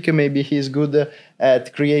music, maybe he's good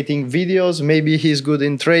at creating videos, maybe he's good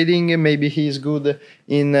in trading, maybe he's good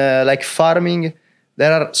in like farming.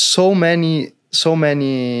 There are so many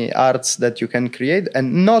arts that you can create,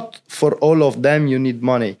 and not for all of them you need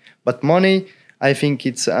money. But money, I think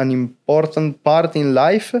it's an important part in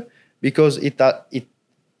life, because it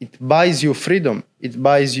buys you freedom. It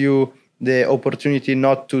buys you the opportunity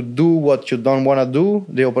not to do what you don't want to do,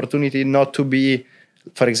 the opportunity not to be,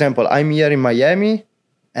 for example, I'm here in Miami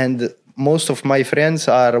and most of my friends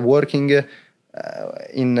are working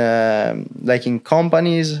in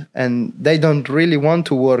companies, and they don't really want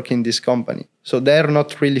to work in this company. So they're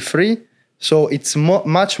not really free. So it's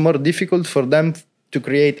much more difficult for them to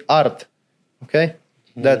create art. Okay?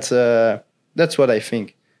 Mm. That's what I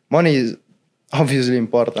think. Money is obviously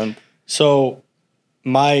important. So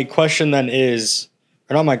my question then is,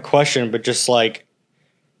 or not my question, but just like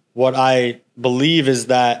what I believe is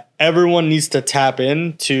that everyone needs to tap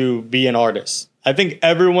in to be an artist. I think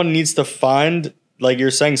everyone needs to find, like you're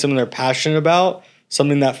saying, something they're passionate about,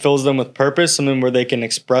 something that fills them with purpose, something where they can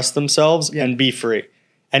express themselves and be free.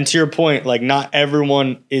 And to your point, like not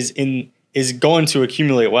everyone is going to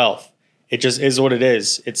accumulate wealth. It just is what it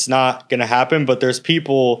is. It's not going to happen, but there's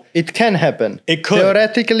people. It can happen. It could.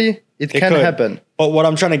 Theoretically, it can happen. But what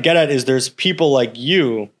I'm trying to get at is there's people like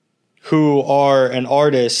you who are an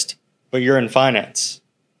artist, but you're in finance,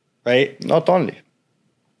 right? Not only.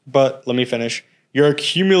 But let me finish. You're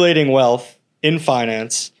accumulating wealth in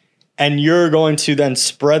finance, and you're going to then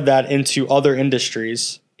spread that into other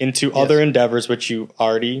industries, into other endeavors, which you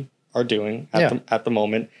already are doing at the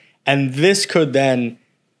moment. And this could then,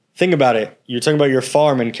 think about it. You're talking about your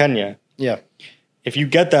farm in Kenya. Yeah. If you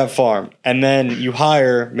get that farm and then you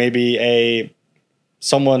hire maybe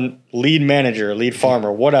someone lead manager, lead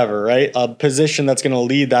farmer, whatever, right? A position that's going to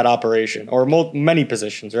lead that operation, or many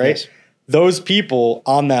positions, right? Yes. Those people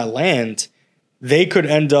on that land, they could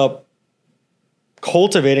end up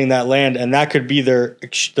cultivating that land, and that could be their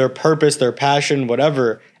purpose, their passion,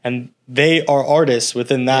 whatever. And they are artists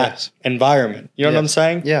within that environment. You know what I'm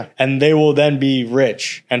saying? Yeah. And they will then be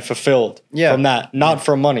rich and fulfilled from that, not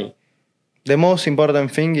from money. The most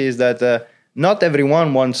important thing is that not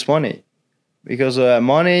everyone wants money, because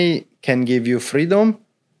money can give you freedom,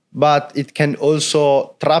 but it can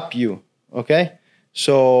also trap you. Okay?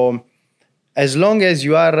 So as long as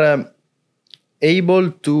you are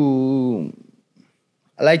able to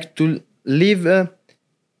live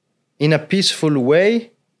in a peaceful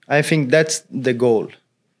way, I think that's the goal.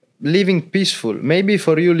 Living peaceful. Maybe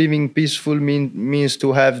for you, living peaceful means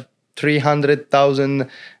to have 300,000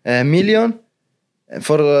 million.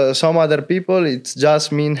 For some other people, it's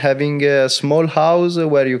just mean having a small house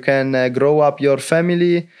where you can grow up your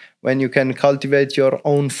family, when you can cultivate your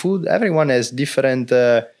own food. Everyone has different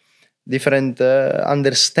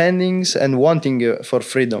understandings and wanting for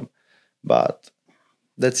freedom, but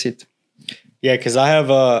that's it. Yeah, because I have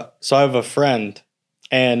a friend,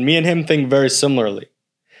 and me and him think very similarly.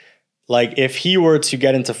 Like, if he were to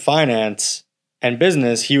get into finance and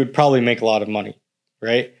business, he would probably make a lot of money,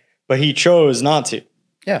 right? But he chose not to.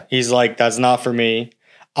 Yeah. He's like, that's not for me.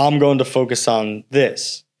 I'm going to focus on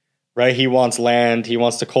this, right? He wants land. He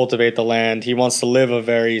wants to cultivate the land. He wants to live a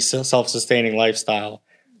very self-sustaining lifestyle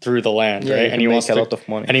through the land, right? And he wants a lot of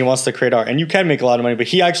money. And he wants to create art. And you can make a lot of money, but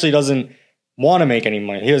he actually doesn't want to make any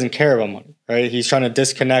money. He doesn't care about money, right? He's trying to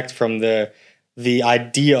disconnect from the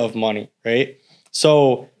idea of money, right?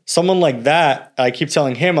 So someone like that, I keep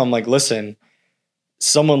telling him, I'm like, listen,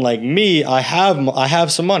 someone like me, I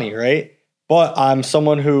have some money, right? But I'm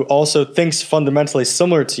someone who also thinks fundamentally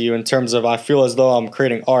similar to you in terms of, I feel as though I'm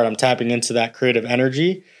creating art. I'm tapping into that creative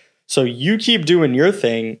energy. So you keep doing your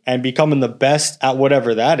thing and becoming the best at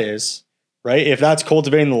whatever that is, right? If that's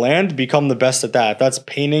cultivating the land, become the best at that. If that's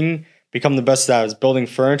painting, become the best at that. If it's building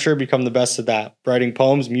furniture, become the best at that. Writing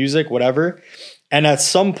poems, music, whatever. And at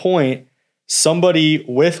some point, somebody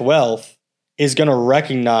with wealth is going to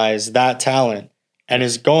recognize that talent and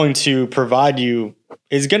is going to provide you,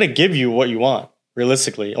 is going to give you what you want,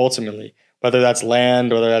 realistically, ultimately, whether that's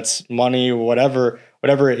land, whether that's money, whatever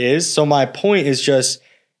it is. So my point is just,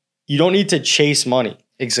 you don't need to chase money.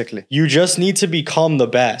 Exactly. You just need to become the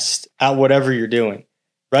best at whatever you're doing,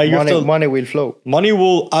 right? Money will flow. Money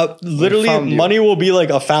will, money will be like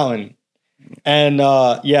a fountain. And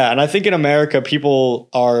and I think in America, people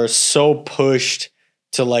are so pushed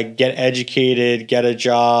to like get educated, get a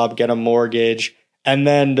job, get a mortgage, and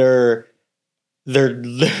then they're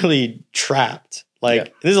literally trapped.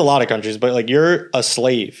 Like, there's a lot of countries, but like, you're a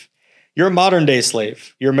slave. You're a modern day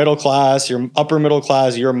slave. You're middle class, you're upper middle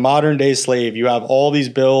class, you're a modern day slave. You have all these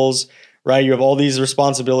bills, right? You have all these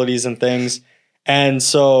responsibilities and things. And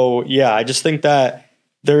so, yeah, I just think that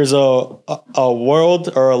there's a world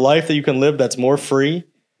or a life that you can live that's more free,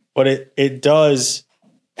 but it does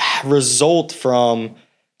result from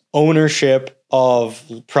ownership of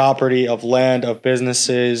property, of land, of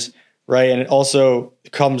businesses, right? And it also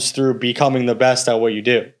comes through becoming the best at what you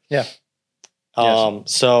do. Yeah.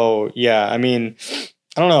 So yeah, I mean,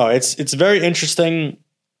 I don't know. It's very interesting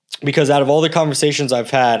because out of all the conversations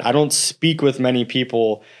I've had, I don't speak with many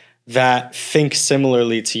people that think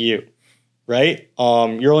similarly to you, right?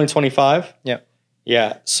 You're only 25? Yeah.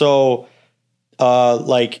 Yeah. So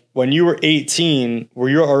like when you were 18, were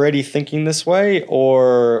you already thinking this way,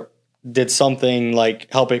 or did something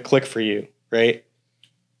like help it click for you, right?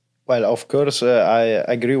 Well, of course,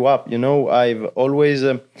 I grew up. I've always,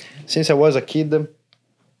 since I was a kid,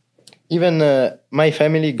 even my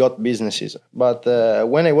family got businesses. But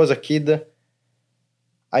when I was a kid,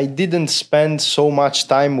 I didn't spend so much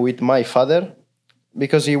time with my father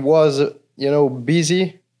because he was,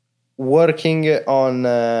 busy working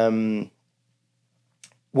on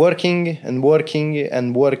working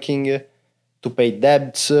to pay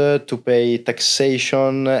debts, to pay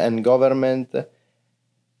taxation and government.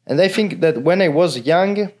 And I think that when I was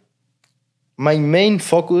young, my main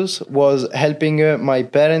focus was helping my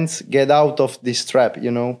parents get out of this trap.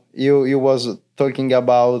 You was talking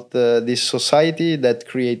about this society that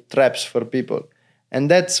create traps for people, and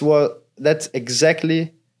that's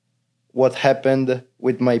exactly what happened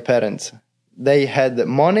with my parents. They had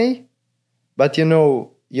money, but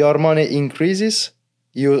your money increases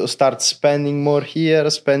You start spending more here,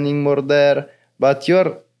 spending more there, but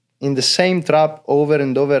you're in the same trap over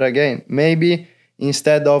and over again. Maybe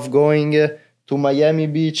instead of going to Miami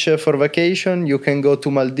Beach for vacation, you can go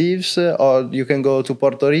to Maldives or you can go to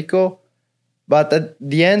Puerto Rico. But at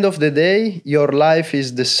the end of the day, your life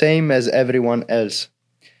is the same as everyone else.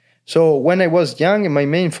 So when I was young, my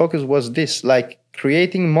main focus was this, like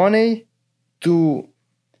creating money to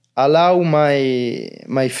allow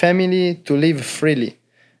my family to live freely.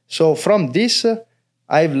 So from this,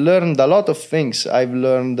 I've learned a lot of things. I've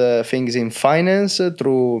learned things in finance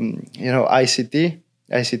through, ICT.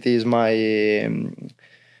 ICT is my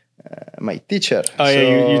teacher. Oh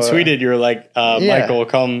yeah, you tweeted. You were like, Michael,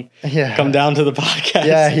 come down to the podcast.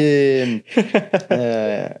 Yeah,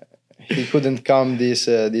 he couldn't come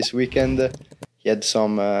this weekend. He had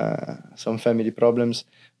some family problems,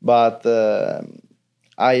 but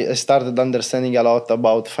I started understanding a lot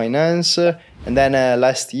about finance. And then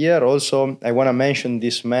last year also, I want to mention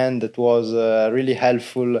this man that was really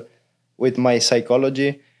helpful with my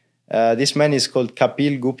psychology. This man is called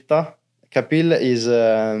Kapil Gupta. Kapil is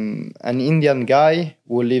an Indian guy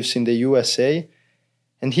who lives in the USA,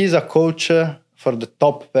 and he's a coach for the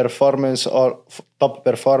top performer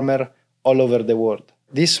all over the world.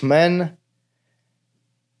 This man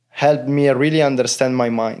helped me really understand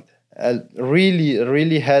my mind.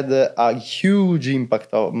 Really had a huge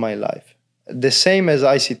impact on my life. The same as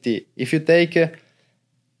ICT. If you take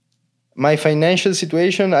my financial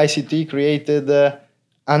situation, ICT created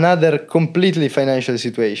another completely financial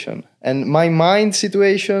situation. And my mind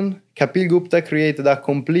situation, Kapil Gupta created a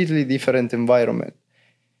completely different environment.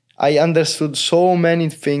 I understood so many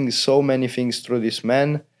things through this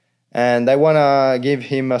man. And I want to give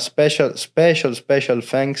him a special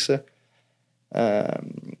thanks.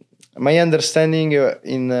 My understanding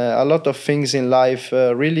in a lot of things in life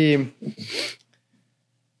really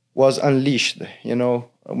was unleashed.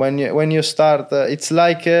 When you start, it's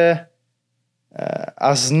like a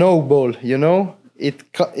snowball. It's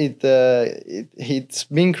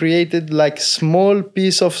been created like small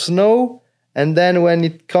piece of snow, and then when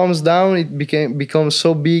it comes down, it becomes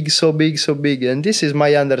so big. And this is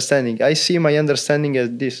my understanding. I see my understanding as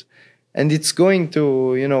this, and it's going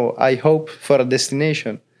to, I hope, for a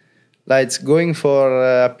destination. Like it's going for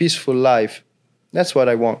a peaceful life. That's what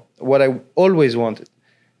I want. What I always wanted.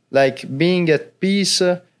 Like being at peace,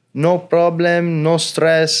 no problem, no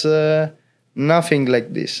stress, nothing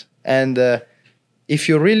like this. And if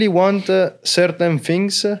you really want certain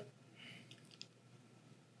things,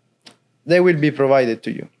 they will be provided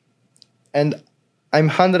to you. And I'm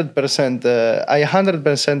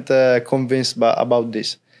 100% convinced about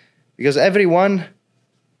this. Because everyone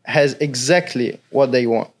has exactly what they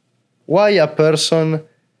want. Why a person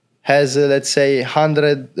has, let's say,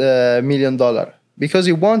 $100 million? Because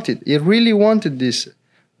he wanted. He really wanted this.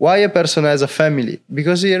 Why a person has a family?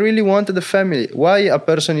 Because he really wanted a family. Why a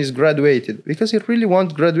person is graduated? Because he really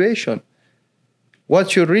wants graduation.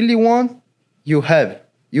 What you really want, you have.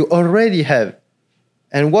 You already have.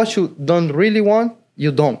 And what you don't really want,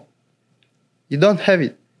 you don't. You don't have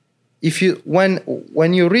it.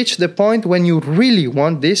 When you reach the point when you really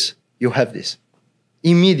want this, you have this.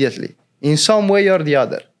 Immediately. In some way or the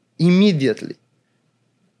other. Immediately.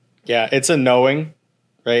 Yeah, it's a knowing,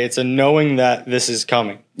 right? It's a knowing that this is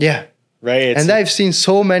coming. Yeah. Right? And I've seen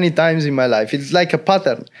so many times in my life. It's like a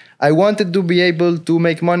pattern. I wanted to be able to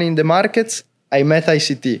make money in the markets. I met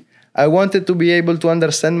ICT. I wanted to be able to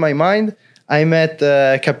understand my mind. I met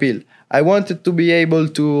Kapil. I wanted to be able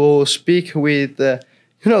to speak with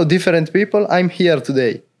different people. I'm here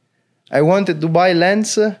today. I wanted to buy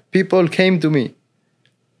lens. People came to me.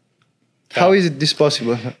 How is this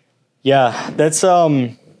possible? Yeah, that's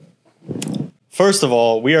first of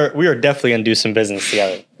all, we are definitely gonna do some business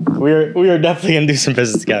together. We are definitely gonna do some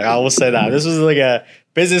business together. I will say that. This was like a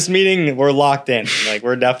business meeting. We're locked in. Like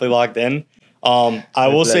we're definitely locked in. I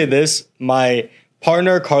will say this: my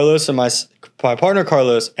partner Carlos and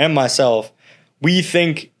myself, we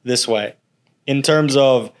think this way in terms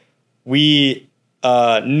of we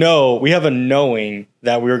know we have a knowing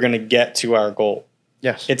that we're gonna get to our goal.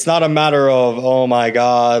 Yes. It's not a matter of, oh my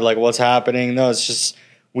God, like what's happening. No, it's just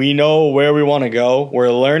we know where we want to go. We're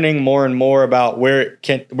learning more and more about where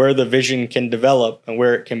the vision can develop and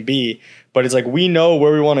where it can be. But it's like we know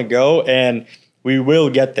where we want to go and we will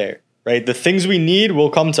get there, right? The things we need will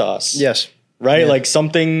come to us. Yes. Right? Yeah. Like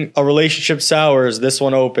a relationship sours, this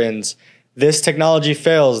one opens. This technology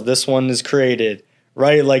fails, this one is created,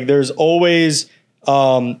 right? Like there is always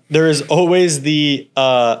the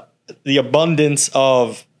abundance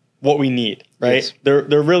of what we need. right? Yes.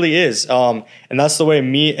 There really is. And that's the way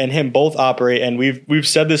me and him both operate. And we've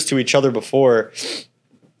said this to each other before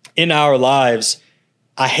in our lives.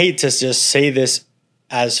 I hate to just say this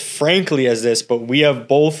as frankly as this, but we have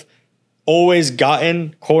both always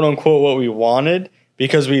gotten, quote unquote, what we wanted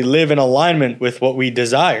because we live in alignment with what we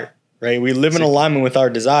desire, right? We live in alignment with our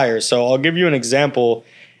desires. So I'll give you an example.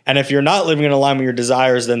 And if you're not living in alignment with your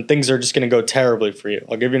desires, then things are just going to go terribly for you.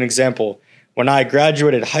 I'll give you an example. When I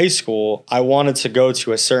graduated high school, I wanted to go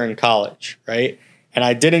to a certain college, right? And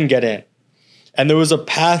I didn't get in. And there was a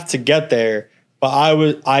path to get there, but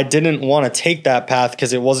I didn't want to take that path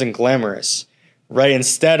because it wasn't glamorous, right?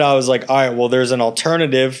 Instead, I was like, all right, well, there's an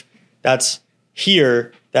alternative that's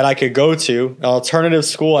here that I could go to, an alternative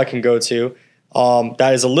school I can go to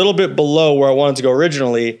that is a little bit below where I wanted to go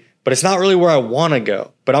originally, but it's not really where I want to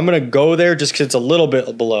go. But I'm going to go there just because it's a little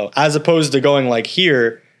bit below, as opposed to going like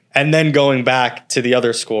here and then going back to the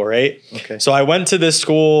other school, right? Okay. So I went to this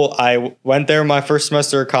school. I went there my first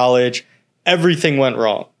semester of college. Everything went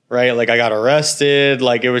wrong, right? Like I got arrested.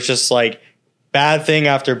 Like it was just like bad thing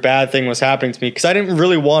after bad thing was happening to me because I didn't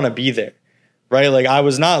really want to be there, right? Like I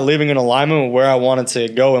was not living in alignment with where I wanted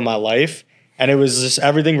to go in my life. And it was just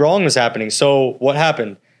everything wrong was happening. So what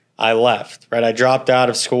happened? I left, right? I dropped out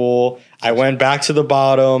of school. I went back to the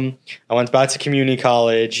bottom. I went back to community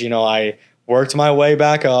college. I worked my way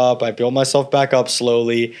back up. I built myself back up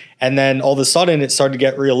slowly. And then all of a sudden it started to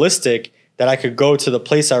get realistic that I could go to the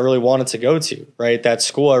place I really wanted to go to, right? That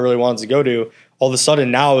school I really wanted to go to. All of a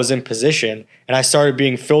sudden now I was in position and I started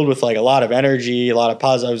being filled with like a lot of energy, a lot of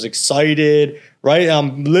positive. I was excited, right?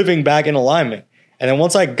 I'm living back in alignment. And then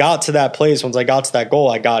once I got to that place, once I got to that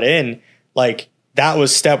goal, I got in, like that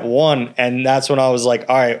was step one. And that's when I was like,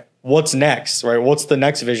 all right, what's next, right? What's the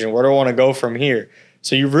next vision? Where do I want to go from here?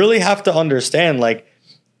 So you really have to understand, like,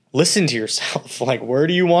 listen to yourself. Like, where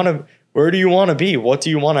do you want to be? What do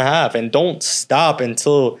you want to have? And don't stop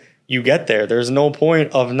until you get there. There's no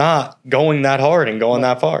point of not going that hard and going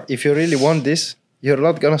that far. If you really want this, you're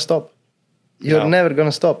not going to stop. You're never going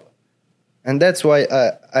to stop. And that's why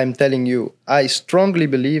I'm telling you, I strongly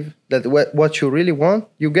believe that what you really want,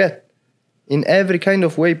 you get in every kind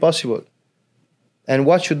of way possible. And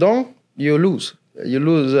what you don't, you lose. You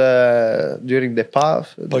lose during the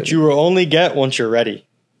path. But you will only get once you're ready.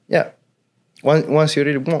 Yeah. Once you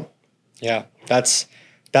really want. Yeah. That's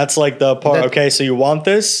like the part. Okay, so you want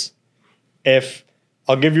this.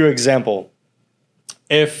 I'll give you an example.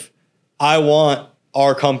 If I want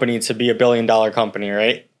our company to be $1 billion company,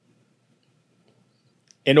 right?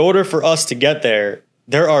 In order for us to get there,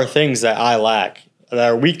 there are things that I lack.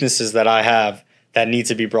 There are weaknesses that I have that need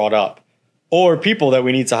to be brought up. Or people that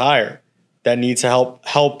we need to hire that need to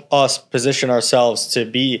help us position ourselves to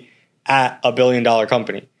be at $1 billion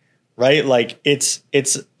company, right? Like it's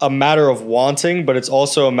a matter of wanting, but it's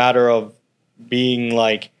also a matter of being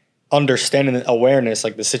like understanding the awareness,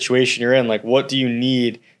 like the situation you're in, like what do you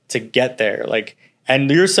need to get there? Like, and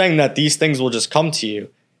you're saying that these things will just come to you.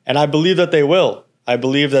 And I believe that they will. I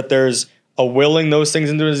believe that there's a willing those things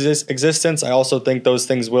into existence. I also think those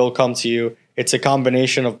things will come to you. It's a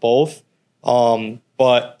combination of both.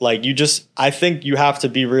 But like I think you have to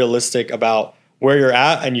be realistic about where you're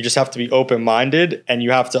at and you just have to be open-minded and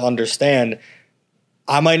you have to understand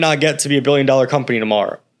I might not get to be $1 billion company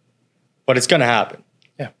tomorrow, but it's going to happen.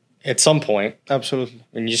 Yeah. At some point. Absolutely.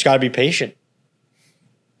 And you just got to be patient.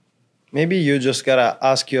 Maybe you just got to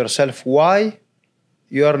ask yourself why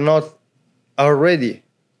you are not already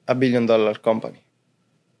 $1 billion company.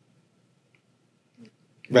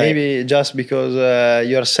 Right. Maybe just because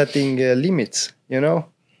you're setting limits,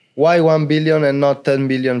 Why 1 billion and not 10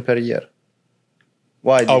 billion per year?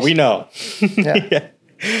 Why? Oh, we know. Yeah.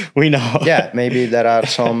 We know. Yeah, maybe there are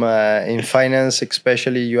some, in finance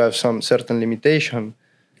especially, you have some certain limitation.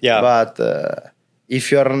 Yeah. But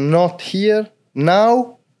if you're not here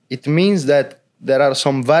now, it means that there are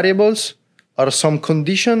some variables or some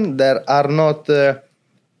conditions that are not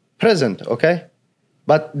present, okay?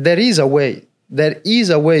 But there is a way. There is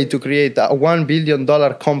a way to create a $1 billion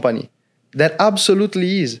company. There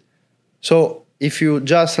absolutely is. So if you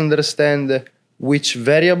just understand which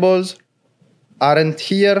variables aren't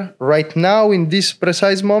here right now in this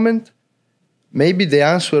precise moment, maybe the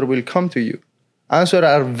answer will come to you. Answers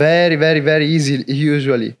are very, very, very easy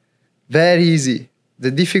usually. Very easy.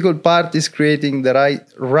 The difficult part is creating the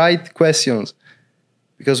right questions.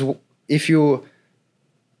 Because if you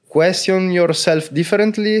question yourself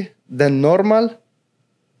differently than normal,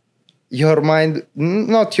 your mind,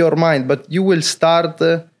 not your mind, but you will start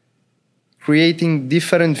creating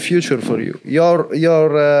different future for you.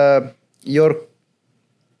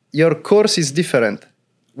 Your course is different.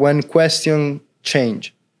 when questions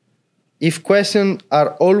change. If questions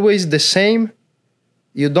are always the same,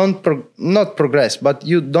 you don't not progress, but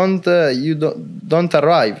you don't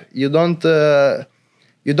arrive. You don't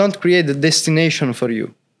create a destination for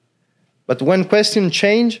you. But when questions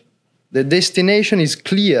change, the destination is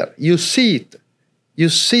clear. You see it. You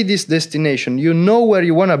see this destination. You know where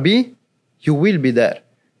you want to be. You will be there.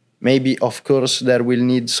 Maybe, of course, there will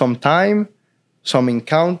need some time, some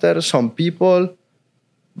encounter, some people.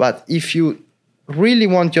 But if you really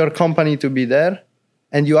want your company to be there,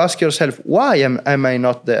 and you ask yourself, why am I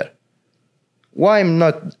not there? Why am I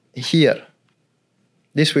not here?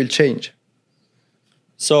 This will change.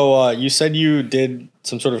 So you said you did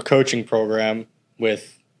some sort of coaching program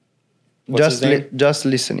with just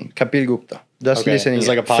listening. Kapil Gupta. Just listening. It's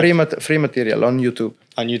like a free material on YouTube.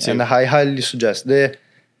 On YouTube. And I highly suggest. The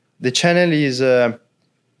channel is the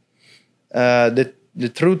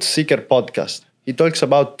Truth Seeker podcast. He talks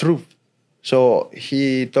about truth. So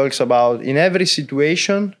he talks about in every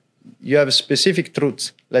situation, you have specific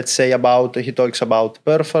truths. Let's say he talks about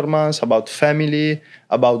performance, about family,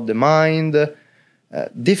 about the mind,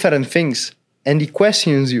 different things. And he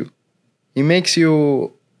questions you. He makes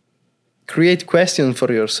you create questions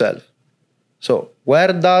for yourself. So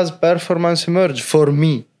where does performance emerge for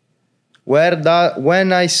me?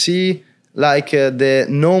 When I see the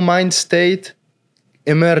no mind state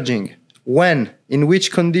emerging, when, in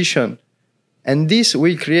which condition? And this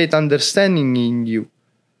will create understanding in you.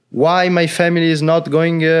 Why my family is not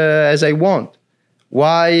going as I want?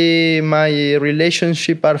 Why my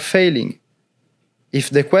relationship are failing?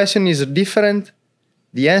 If the question is different,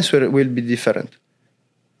 the answer will be different.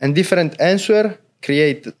 And different answer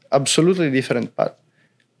create absolutely different path.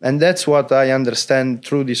 And that's what I understand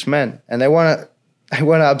through this man. And I wanna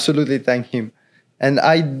absolutely thank him. And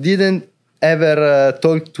I didn't ever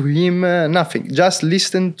talk to him, nothing. Just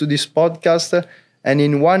listen to this podcast, and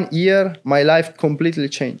in 1 year, my life completely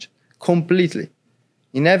changed. Completely.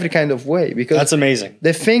 In every kind of way. Because that's amazing.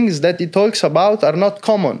 The things that he talks about are not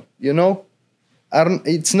common, you know?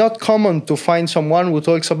 It's not common to find someone who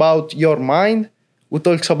talks about your mind, who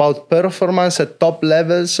talks about performance at top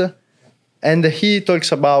levels, and he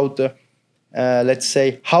talks about, let's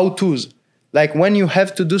say, how-tos. Like when you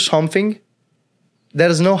have to do something,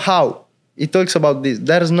 there's no how. He talks about this.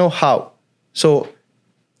 There is no how. So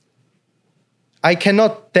I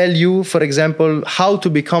cannot tell you, for example, how to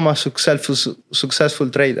become a successful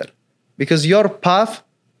trader, because your path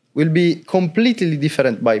will be completely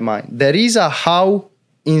different by mine. There is a how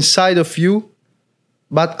inside of you,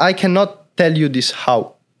 but I cannot tell you this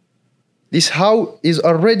how. This how is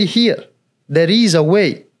already here. There is a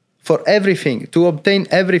way for everything, to obtain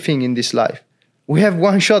everything in this life. We have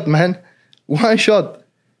one shot, man. One shot.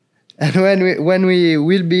 And when we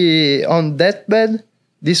will be on deathbed,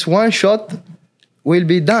 this one shot will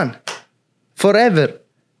be done forever.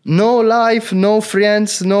 No life, no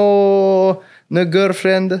friends, no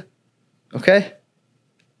girlfriend. Okay?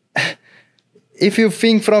 If you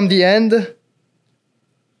think from the end,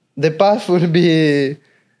 the path will be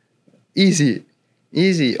easy.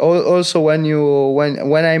 Also,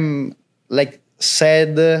 when I'm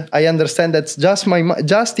sad, I understand that's just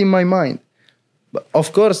in my mind. But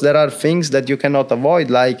of course, there are things that you cannot avoid,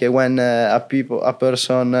 like when a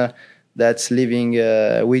person that's living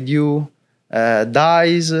with you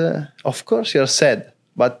dies. Of course, you're sad.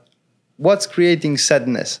 But what's creating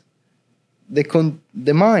sadness? The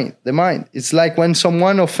mind. It's like when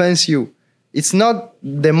someone offends you. It's not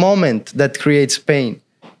the moment that creates pain.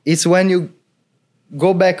 It's when you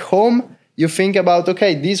go back home, you think about,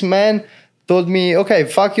 okay, this man told me, okay,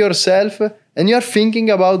 fuck yourself. And you're thinking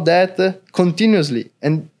about that continuously.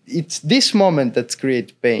 And it's this moment that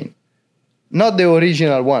creates pain, not the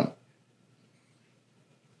original one.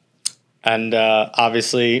 And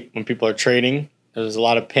obviously, when people are trading, there's a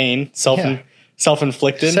lot of pain,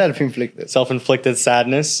 self-inflicted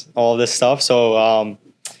sadness, all this stuff. So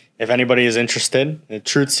if anybody is interested, the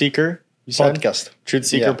Truth Seeker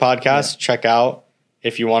podcast, check out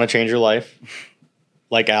if you want to change your life,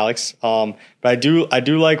 like Alex. But I do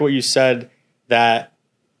like what you said, that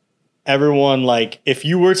everyone, if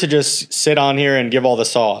you were to just sit on here and give all the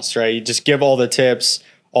sauce, right? You just give all the tips,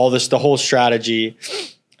 the whole strategy.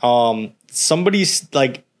 Somebody's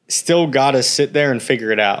still got to sit there and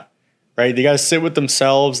figure it out, right? They got to sit with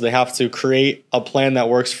themselves. They have to create a plan that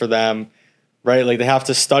works for them, right? They have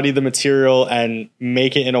to study the material and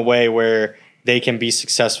make it in a way where they can be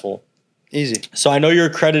successful. Easy. So I know you're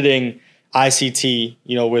crediting ICT,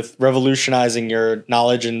 with revolutionizing your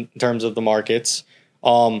knowledge in terms of the markets.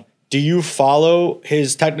 Do you follow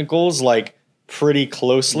his technicals pretty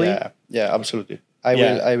closely? Yeah, absolutely. I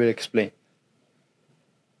will explain.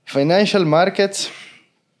 Financial markets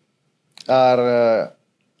are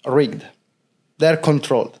rigged. They're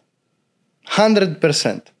controlled.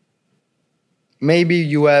 100%. Maybe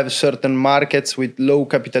you have certain markets with low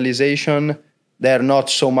capitalization. They're not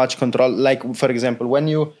so much controlled. Like, for example, when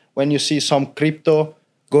you see some crypto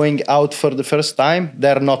going out for the first time,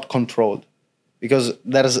 they're not controlled because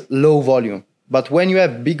there's low volume. But when you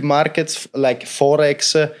have big markets like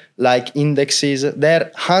Forex, like indexes,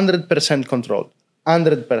 they're 100% controlled.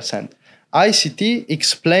 100%. ICT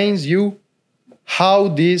explains you how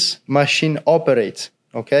this machine operates,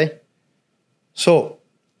 okay? So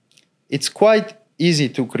it's quite easy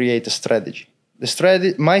to create a strategy.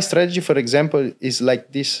 My strategy, for example, is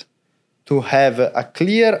like this, to have a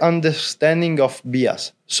clear understanding of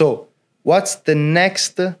bias. So what's the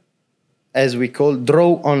next, as we call,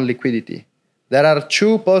 draw on liquidity? There are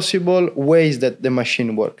two possible ways that the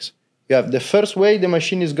machine works. You have the first way, the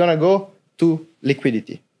machine is gonna go to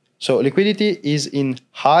liquidity. So liquidity is in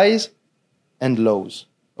highs and lows,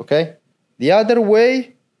 okay? The other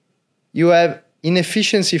way, you have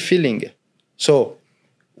inefficiency filling. So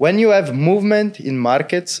when you have movement in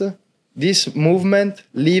markets, this movement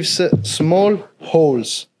leaves small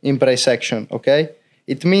holes in price action, okay?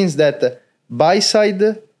 It means that buy side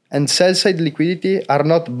and sell side liquidity are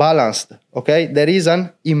not balanced, okay? There is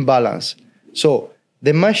an imbalance. So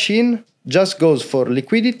the machine just goes for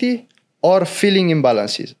liquidity or filling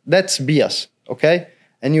imbalances. That's bias, okay?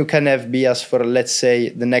 And you can have bias for, let's say,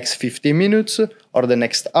 the next 50 minutes or the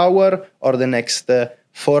next hour or the next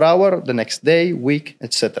 4 hours, the next day, week,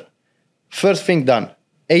 etc. First thing done,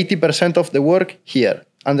 80% of the work here,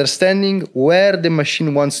 understanding where the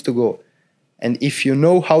machine wants to go. And if you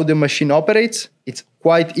know how the machine operates, it's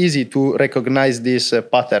quite easy to recognize this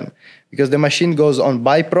pattern because the machine goes on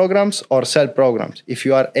buy programs or sell programs. If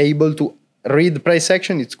you are able to read price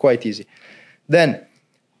action, it's quite easy. Then,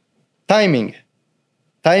 timing.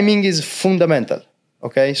 Timing is fundamental,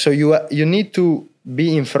 okay? So you need to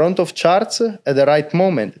be in front of charts at the right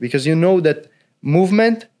moment because you know that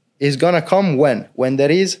movement is gonna come when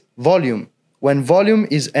there is volume. When volume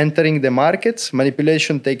is entering the markets,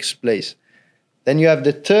 manipulation takes place. Then you have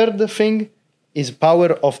the third thing is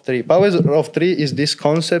power of three. Power of three is this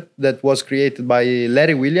concept that was created by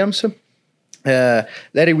Larry Williams.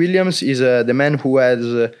 Larry Williams is the man who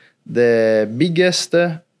has the biggest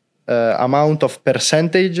amount of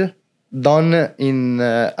percentage done in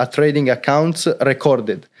a trading accounts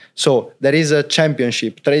recorded. So there is a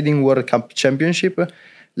championship, Trading World Cup Championship.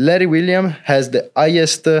 Larry Williams has the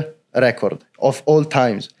highest record of all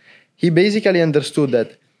times. He basically understood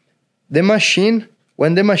that the machine,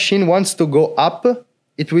 when the machine wants to go up,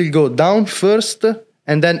 it will go down first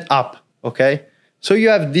and then up, okay? So you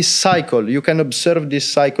have this cycle. You can observe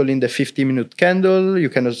this cycle in the 50-minute candle. You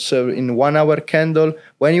can observe in 1 hour candle.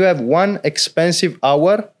 When you have one expensive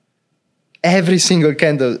hour, every single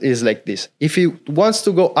candle is like this. If it wants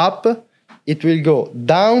to go up, it will go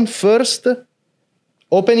down first,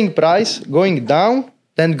 opening price, going down,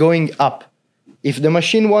 then going up. If the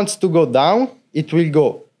machine wants to go down, it will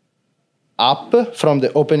go up from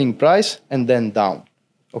the opening price and then down.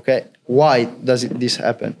 Okay? Why does this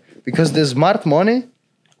happen? Because the smart money,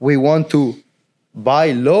 we want to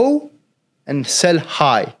buy low and sell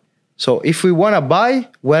high. So if we want to buy,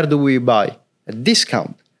 where do we buy? At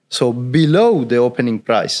discount. So below the opening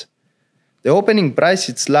price. The opening price,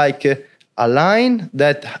 it's like a line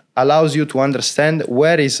that allows you to understand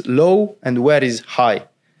where is low and where is high.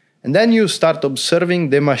 And then you start observing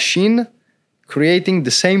the machine creating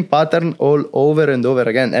the same pattern all over and over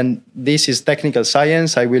again. And this is technical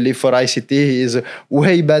science. I will leave for ICT. He is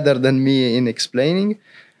way better than me in explaining.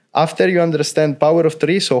 After you understand power of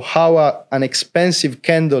three, so how an expensive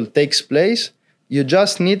candle takes place, you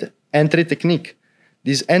just need entry technique.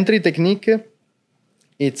 This entry technique,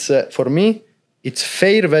 it's for me, it's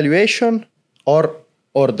fair valuation or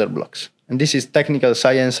order blocks. And this is technical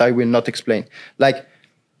science. I will not explain. Like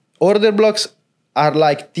order blocks are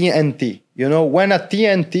like TNT. You know, when a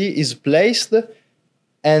TNT is placed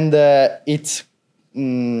and it's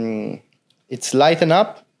lighten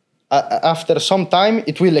up, after some time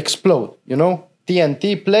it will explode. You know,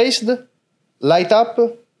 TNT placed, light up,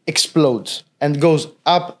 explodes and goes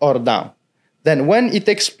up or down. Then when it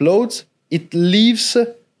explodes, it leaves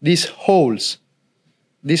these holes.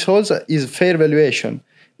 These holes is fair valuation.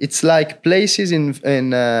 It's like places in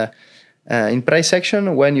price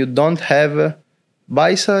action when you don't have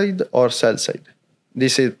buy side or sell side.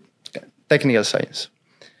 This is technical science.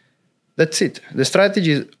 That's it. The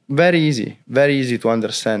strategy is very easy to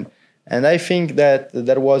understand. And I think that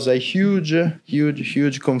there was a huge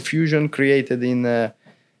confusion created in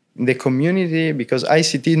the community, because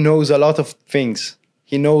ICT knows a lot of things.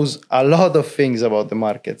 He knows a lot of things about the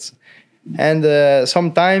markets. And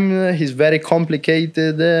sometimes he's very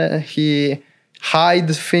complicated. He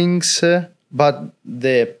hides things, but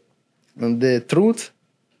the truth,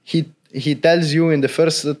 he tells you in the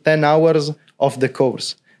first 10 hours of the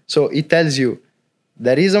course. So he tells you,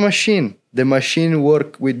 there is a machine. The machine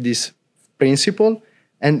work with this principle.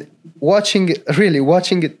 And watching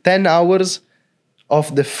 10 hours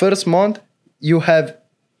of the first month, you have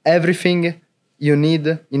everything you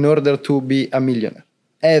need in order to be a millionaire.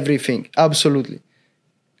 Everything, absolutely.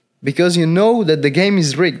 Because you know that the game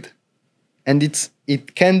is rigged. And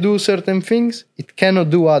it can do certain things, it cannot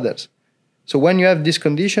do others. So when you have this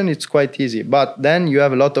condition, it's quite easy. But then you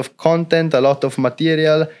have a lot of content, a lot of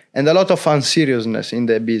material, and a lot of unseriousness in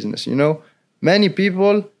the business. You know, many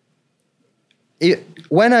people.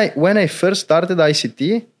 When I first started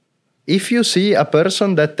ICT, if you see a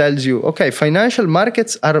person that tells you, okay, financial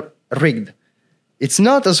markets are rigged, it's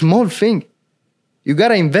not a small thing. You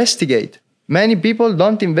gotta investigate. Many people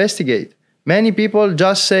don't investigate. Many people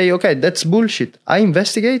just say, okay, that's bullshit. I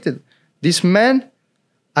investigated. This man,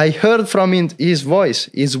 I heard from his voice.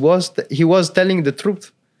 He was telling the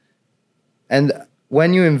truth. And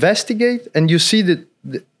when you investigate and you see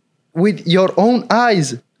with your own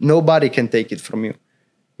eyes, nobody can take it from you.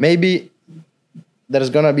 Maybe there's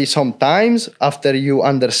going to be some times after you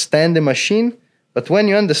understand the machine, but when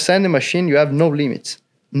you understand the machine, you have no limits.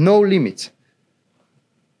 No limits.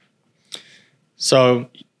 So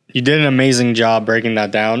you did an amazing job breaking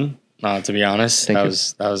that down, to be honest. Thank you.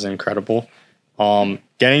 That was incredible.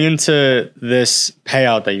 Getting into this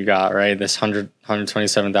payout that you got, right? This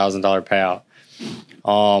 $127,000 payout.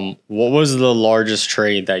 What was the largest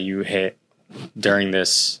trade that you hit during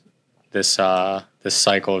this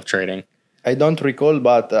cycle of trading? I don't recall,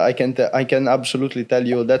 but I can absolutely tell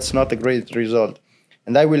you that's not a great result,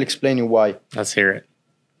 and I will explain you why. Let's hear it.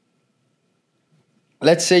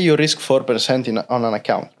 Let's say you risk 4% on an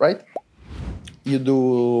account, right? You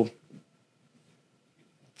do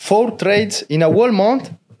 4 trades in a whole month.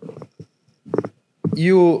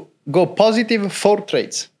 You go positive 4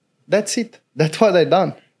 trades. That's it. That's what I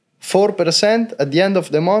done. 4% at the end of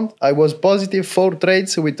the month. I was positive 4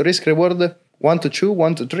 trades with risk reward 1 to 2,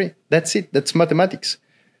 1 to 3. That's it. That's mathematics.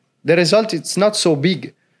 The result, it's not so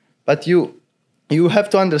big, but you have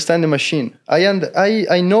to understand the machine.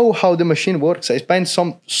 I know how the machine works. I spent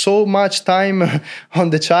so much time on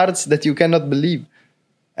the charts that you cannot believe.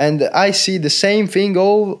 And I see the same thing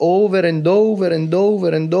over and over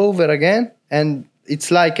again. And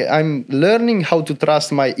it's like I'm learning how to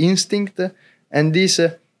trust my instinct. And this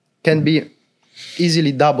can be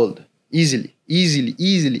easily doubled. Easily.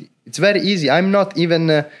 It's very easy. I'm not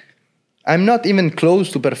even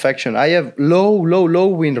close to perfection. I have low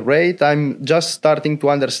win rate. I'm just starting to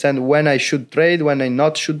understand when I should trade, when I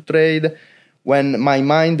not should trade, when my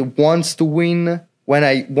mind wants to win, when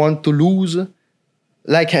I want to lose.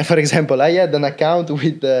 Like, for example, I had an account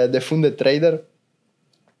with the Funded Trader.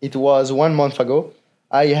 It was 1 month ago.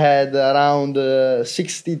 I had around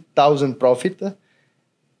 60,000 profit.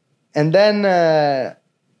 And then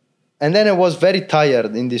I was very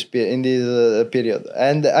tired in this period,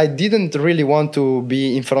 and I didn't really want to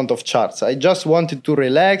be in front of charts. I just wanted to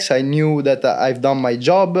relax. I knew that I've done my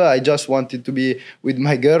job. I just wanted to be with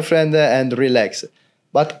my girlfriend and relax.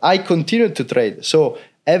 But I continued to trade. So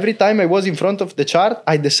every time I was in front of the chart,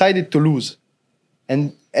 I decided to lose.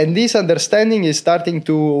 And this understanding is starting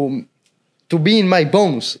to be in my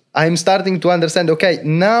bones. I'm starting to understand, okay,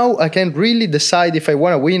 now I can really decide if I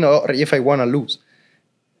want to win or if I want to lose.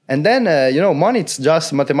 And then, money, it's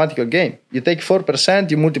just a mathematical game. You take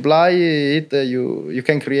 4%, you multiply it, you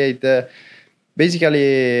can create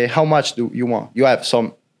basically how much do you want. You have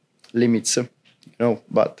some limits,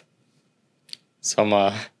 but... Some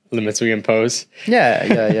limits we impose.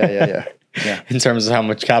 Yeah. In terms of how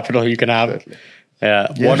much capital you can have. Exactly.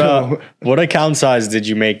 Yeah. What account size did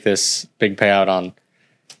you make this big payout on?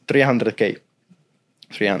 300K.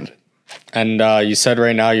 300. And you said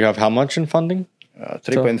right now you have how much in funding?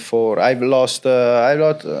 3.4. I've lost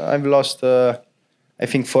I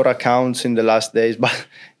think 4 accounts in the last days, but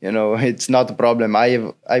it's not a problem.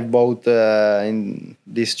 I've bought in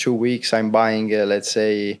these 2 weeks. I'm buying let's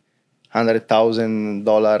say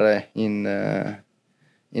 $100,000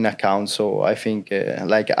 in accounts. So I think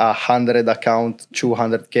like 100 account,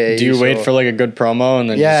 200K. Do you wait for like a good promo and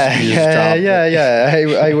then you just drop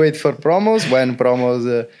it? I wait for promos. When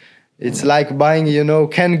promos, it's like buying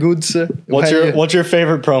canned goods. What's your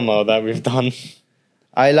favorite promo that we've done?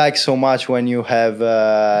 I like so much when you have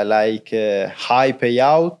high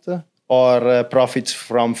payout or profits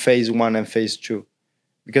from phase 1 and phase 2,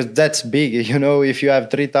 because that's big. If you have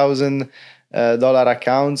 $3,000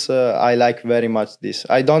 accounts, I like very much this.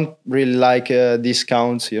 I don't really like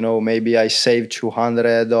discounts. Maybe I save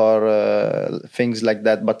 200 or things like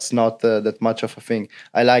that, but it's not that much of a thing.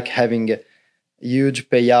 I like having huge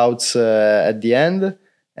payouts at the end,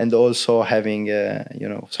 and also having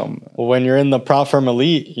some. Well, when you're in the prop firm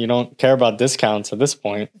elite, you don't care about discounts at this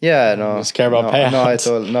point. Yeah, no, you just care about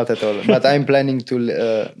payouts. Not at all. But I'm planning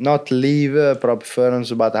to not leave prop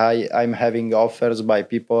firms, but I'm having offers by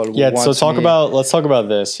people. Who let's talk about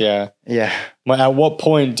this. Yeah. At what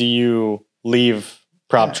point do you leave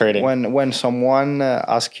prop trading? When someone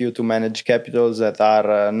asks you to manage capitals that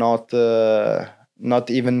are not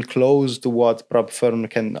even close to what prop firm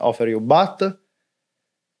can offer you, but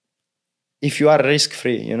if you are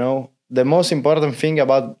risk-free, the most important thing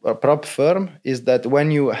about a prop firm is that when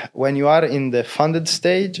you are in the funded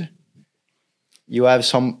stage, you have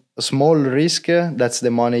some small risk. That's the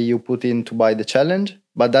money you put in to buy the challenge.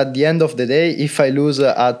 But at the end of the day, if I lose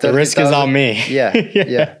at the risk is on me. Yeah.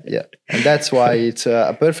 And that's why it's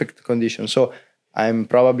a perfect condition. So I'm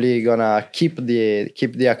probably gonna keep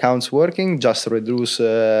the accounts working, just reduce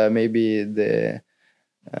maybe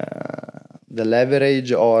the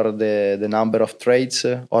leverage or the number of trades,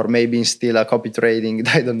 or maybe still a copy trading.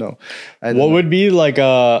 I don't know. What would be like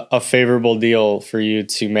a favorable deal for you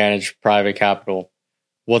to manage private capital?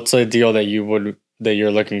 What's a deal that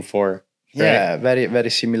you're looking for? Right? Yeah, very, very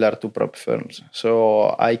similar to prop firms.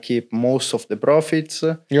 So I keep most of the profits.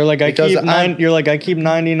 You're like I keep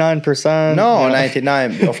 99%. No,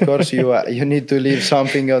 99. Of course, you need to leave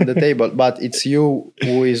something on the table, but it's you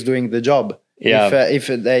who is doing the job. Yeah. If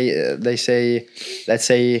they say, let's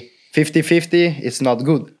say 50-50, it's not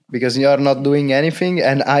good because you are not doing anything.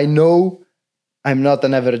 And I know I'm not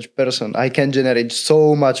an average person. I can generate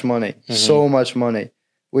so much money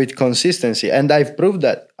with consistency, and I've proved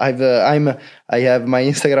that. I have my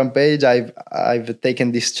Instagram page. I've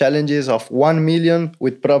taken these challenges of 1 million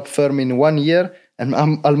with prop firm in 1 year, and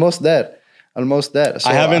I'm almost there. So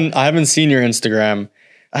I haven't seen your Instagram.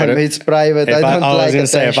 It's private. I was going to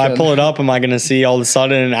say, if I pull it up, am I going to see all of a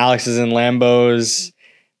sudden Alex is in Lambos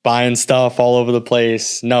buying stuff all over the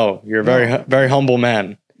place? No, you're a very humble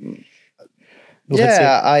man.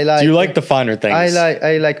 I like. Do you like the finer things?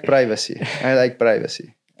 I like privacy.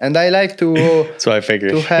 And I like to. That's what I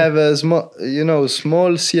figured. To have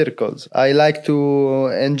small circles. I like to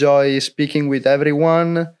enjoy speaking with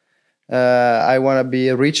everyone. I want to be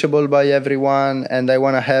reachable by everyone, and I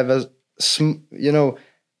want to have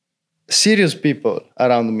serious people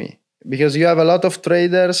around me, because you have a lot of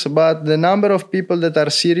traders, but the number of people that are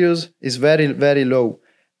serious is very, very low.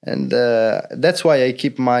 And that's why I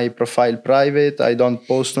keep my profile private. I don't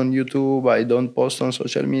post on YouTube. I don't post on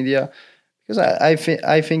social media, because I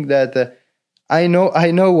think that I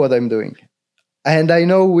know what I'm doing, and I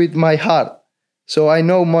know with my heart. So I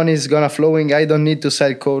know money is gonna flowing. I don't need to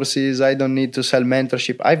sell courses. I don't need to sell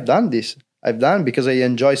mentorship. I've done this. Because I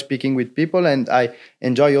enjoy speaking with people, and I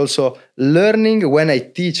enjoy also learning when I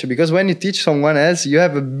teach. Because when you teach someone else, you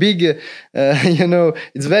have a big,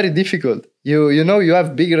 it's very difficult. You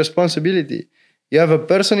have big responsibility. You have a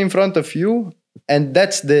person in front of you, and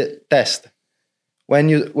that's the test. When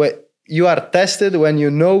you are tested, when you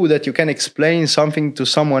know that you can explain something to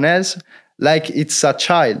someone else, like it's a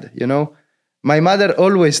child. My mother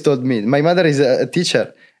always told me. My mother is a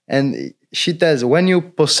teacher, and she tells, when you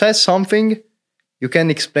possess something, you can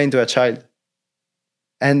explain to a child,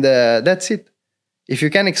 and that's it. If you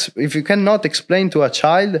cannot explain to a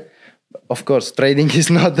child, of course, trading is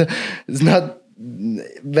not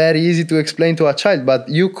very easy to explain to a child, but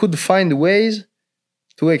you could find ways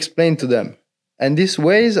to explain to them, and these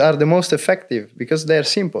ways are the most effective because they are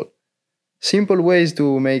simple ways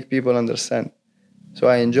to make people understand. So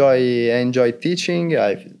I enjoy teaching.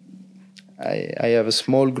 I have a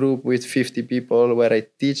small group with 50 people where I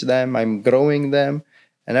teach them. I'm growing them,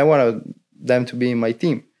 and I want them to be in my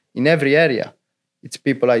team in every area. It's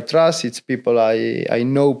people I trust. It's people I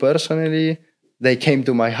know personally. They came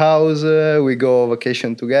to my house. We go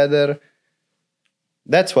vacation together.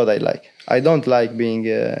 That's what I like. I don't like being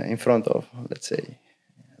in front of, let's say,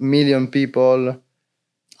 1 million people.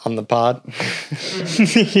 On the pod?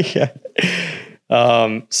 Yeah.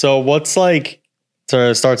 So what's like,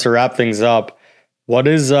 to start to wrap things up, what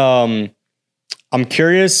is I'm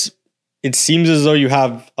curious, it seems as though you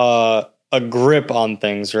have a grip on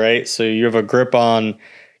things, right? So you have a grip on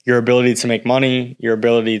your ability to make money, your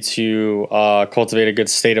ability to cultivate a good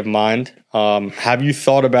state of mind. Have you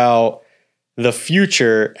thought about the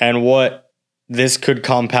future and what this could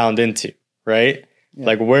compound into, right? Yeah.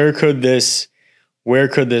 Like where could this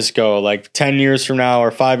go? Like 10 years from now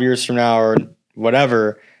or 5 years from now or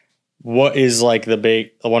whatever, what is like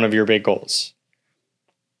one of your big goals?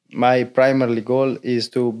 My primary goal is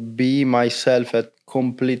to be myself at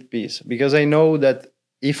complete peace, because I know that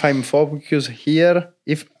if I'm focused here,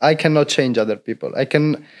 if I cannot change other people,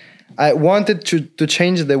 I wanted to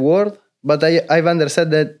change the world, but I've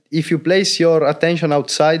understood that if you place your attention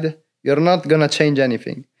outside, you're not gonna change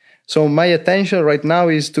anything. So my attention right now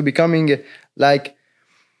is to becoming like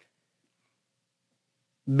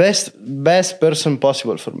best person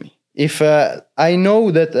possible for me. If I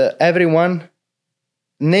know that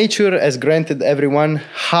nature has granted everyone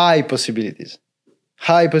high possibility,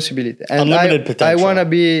 and unlimited potential.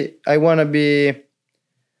 I wanna be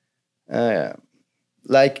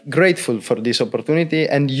like grateful for this opportunity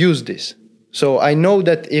and use this. So I know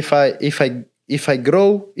that if I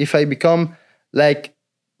grow, if I become like,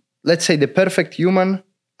 let's say, the perfect human,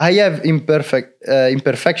 I have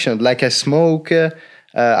imperfection. Like I smoke,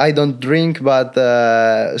 I don't drink, but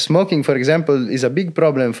smoking, for example, is a big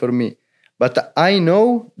problem for me. But I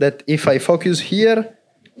know that if I focus here,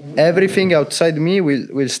 everything outside me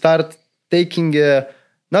will start taking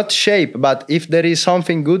not shape, but if there is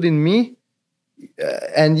something good in me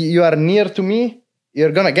and you are near to me,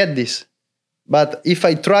 you're gonna get this. But if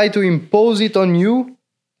I try to impose it on you,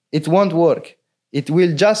 it won't work. It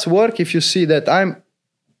will just work if you see that I'm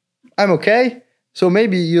okay. So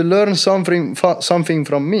maybe you learn something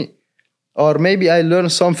from me, or maybe I learn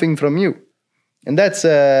something from you. And that's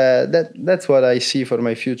what I see for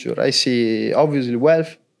my future. I see obviously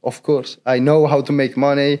wealth, of course. I know how to make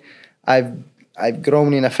money. I've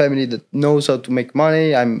grown in a family that knows how to make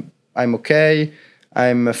money. I'm okay.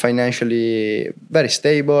 I'm financially very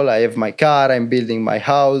stable. I have my car. I'm building my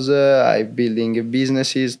house. I'm building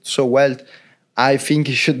businesses. So wealth, I think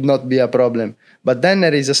it should not be a problem. But then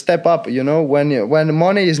there is a step up, when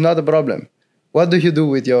money is not a problem. What do you do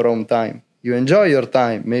with your own time? You enjoy your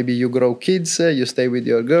time. Maybe you grow kids, you stay with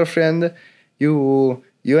your girlfriend, you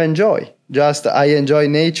enjoy. Just I enjoy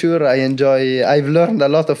nature. I've learned a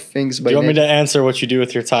lot of things by nature. Do you want me to answer what you do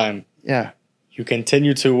with your time? Yeah. You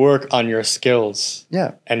continue to work on your skills.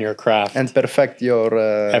 Yeah. And your craft. And perfect your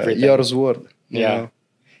word. Yeah.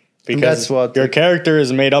 Because your character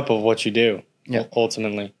is made up of what you do. Yeah.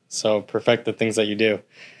 Ultimately. So perfect the things that you do.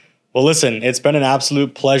 Well, listen, it's been an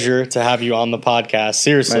absolute pleasure to have you on the podcast.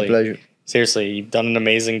 Seriously. My pleasure. Seriously, you've done an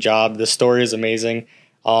amazing job. The story is amazing.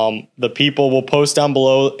 The people will post down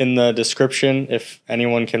below in the description if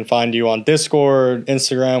anyone can find you on Discord,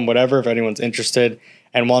 Instagram, whatever, if anyone's interested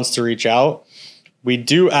and wants to reach out. We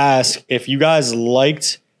do ask, if you guys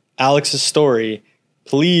liked Alex's story,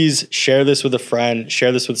 please share this with a friend,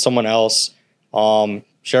 share this with someone else,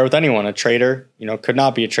 share with anyone, a trader, could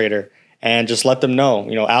not be a trader, and just let them know,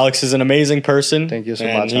 Alex is an amazing person. Thank you so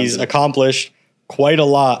much. And he's accomplished quite a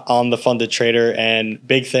lot on the Funded Trader and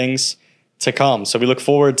big things to come. So we look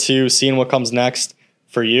forward to seeing what comes next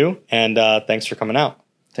for you. And thanks for coming out.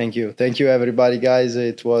 Thank you. Thank you, everybody, guys.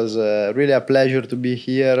 It was really a pleasure to be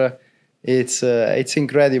here. It's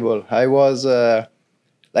incredible. I was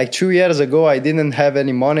like 2 years ago, I didn't have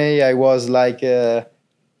any money. I was like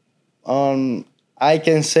I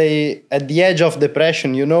can say at the edge of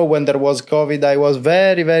depression. When there was COVID, I was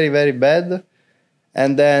very, very, very bad.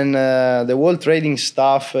 And then the whole trading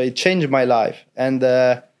stuff, it changed my life. And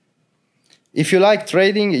if you like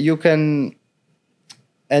trading, you can,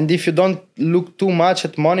 and if you don't look too much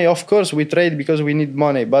at money, of course we trade because we need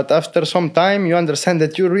money. But after some time, you understand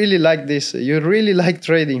that you really like this. You really like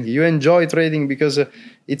trading. You enjoy trading because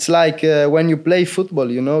it's like when you play football,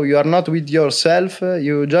 you are not with yourself.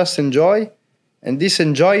 You just enjoy. And this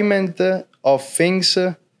enjoyment of things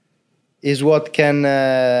is what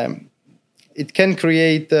it can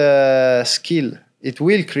create skill. It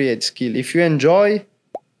will create skill. If you enjoy,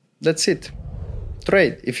 that's it.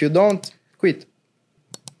 Trade. If you don't, quit.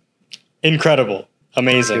 Incredible.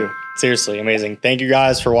 Amazing. Seriously, amazing. Thank you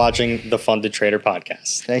guys for watching the Funded Trader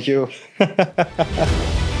podcast. Thank you.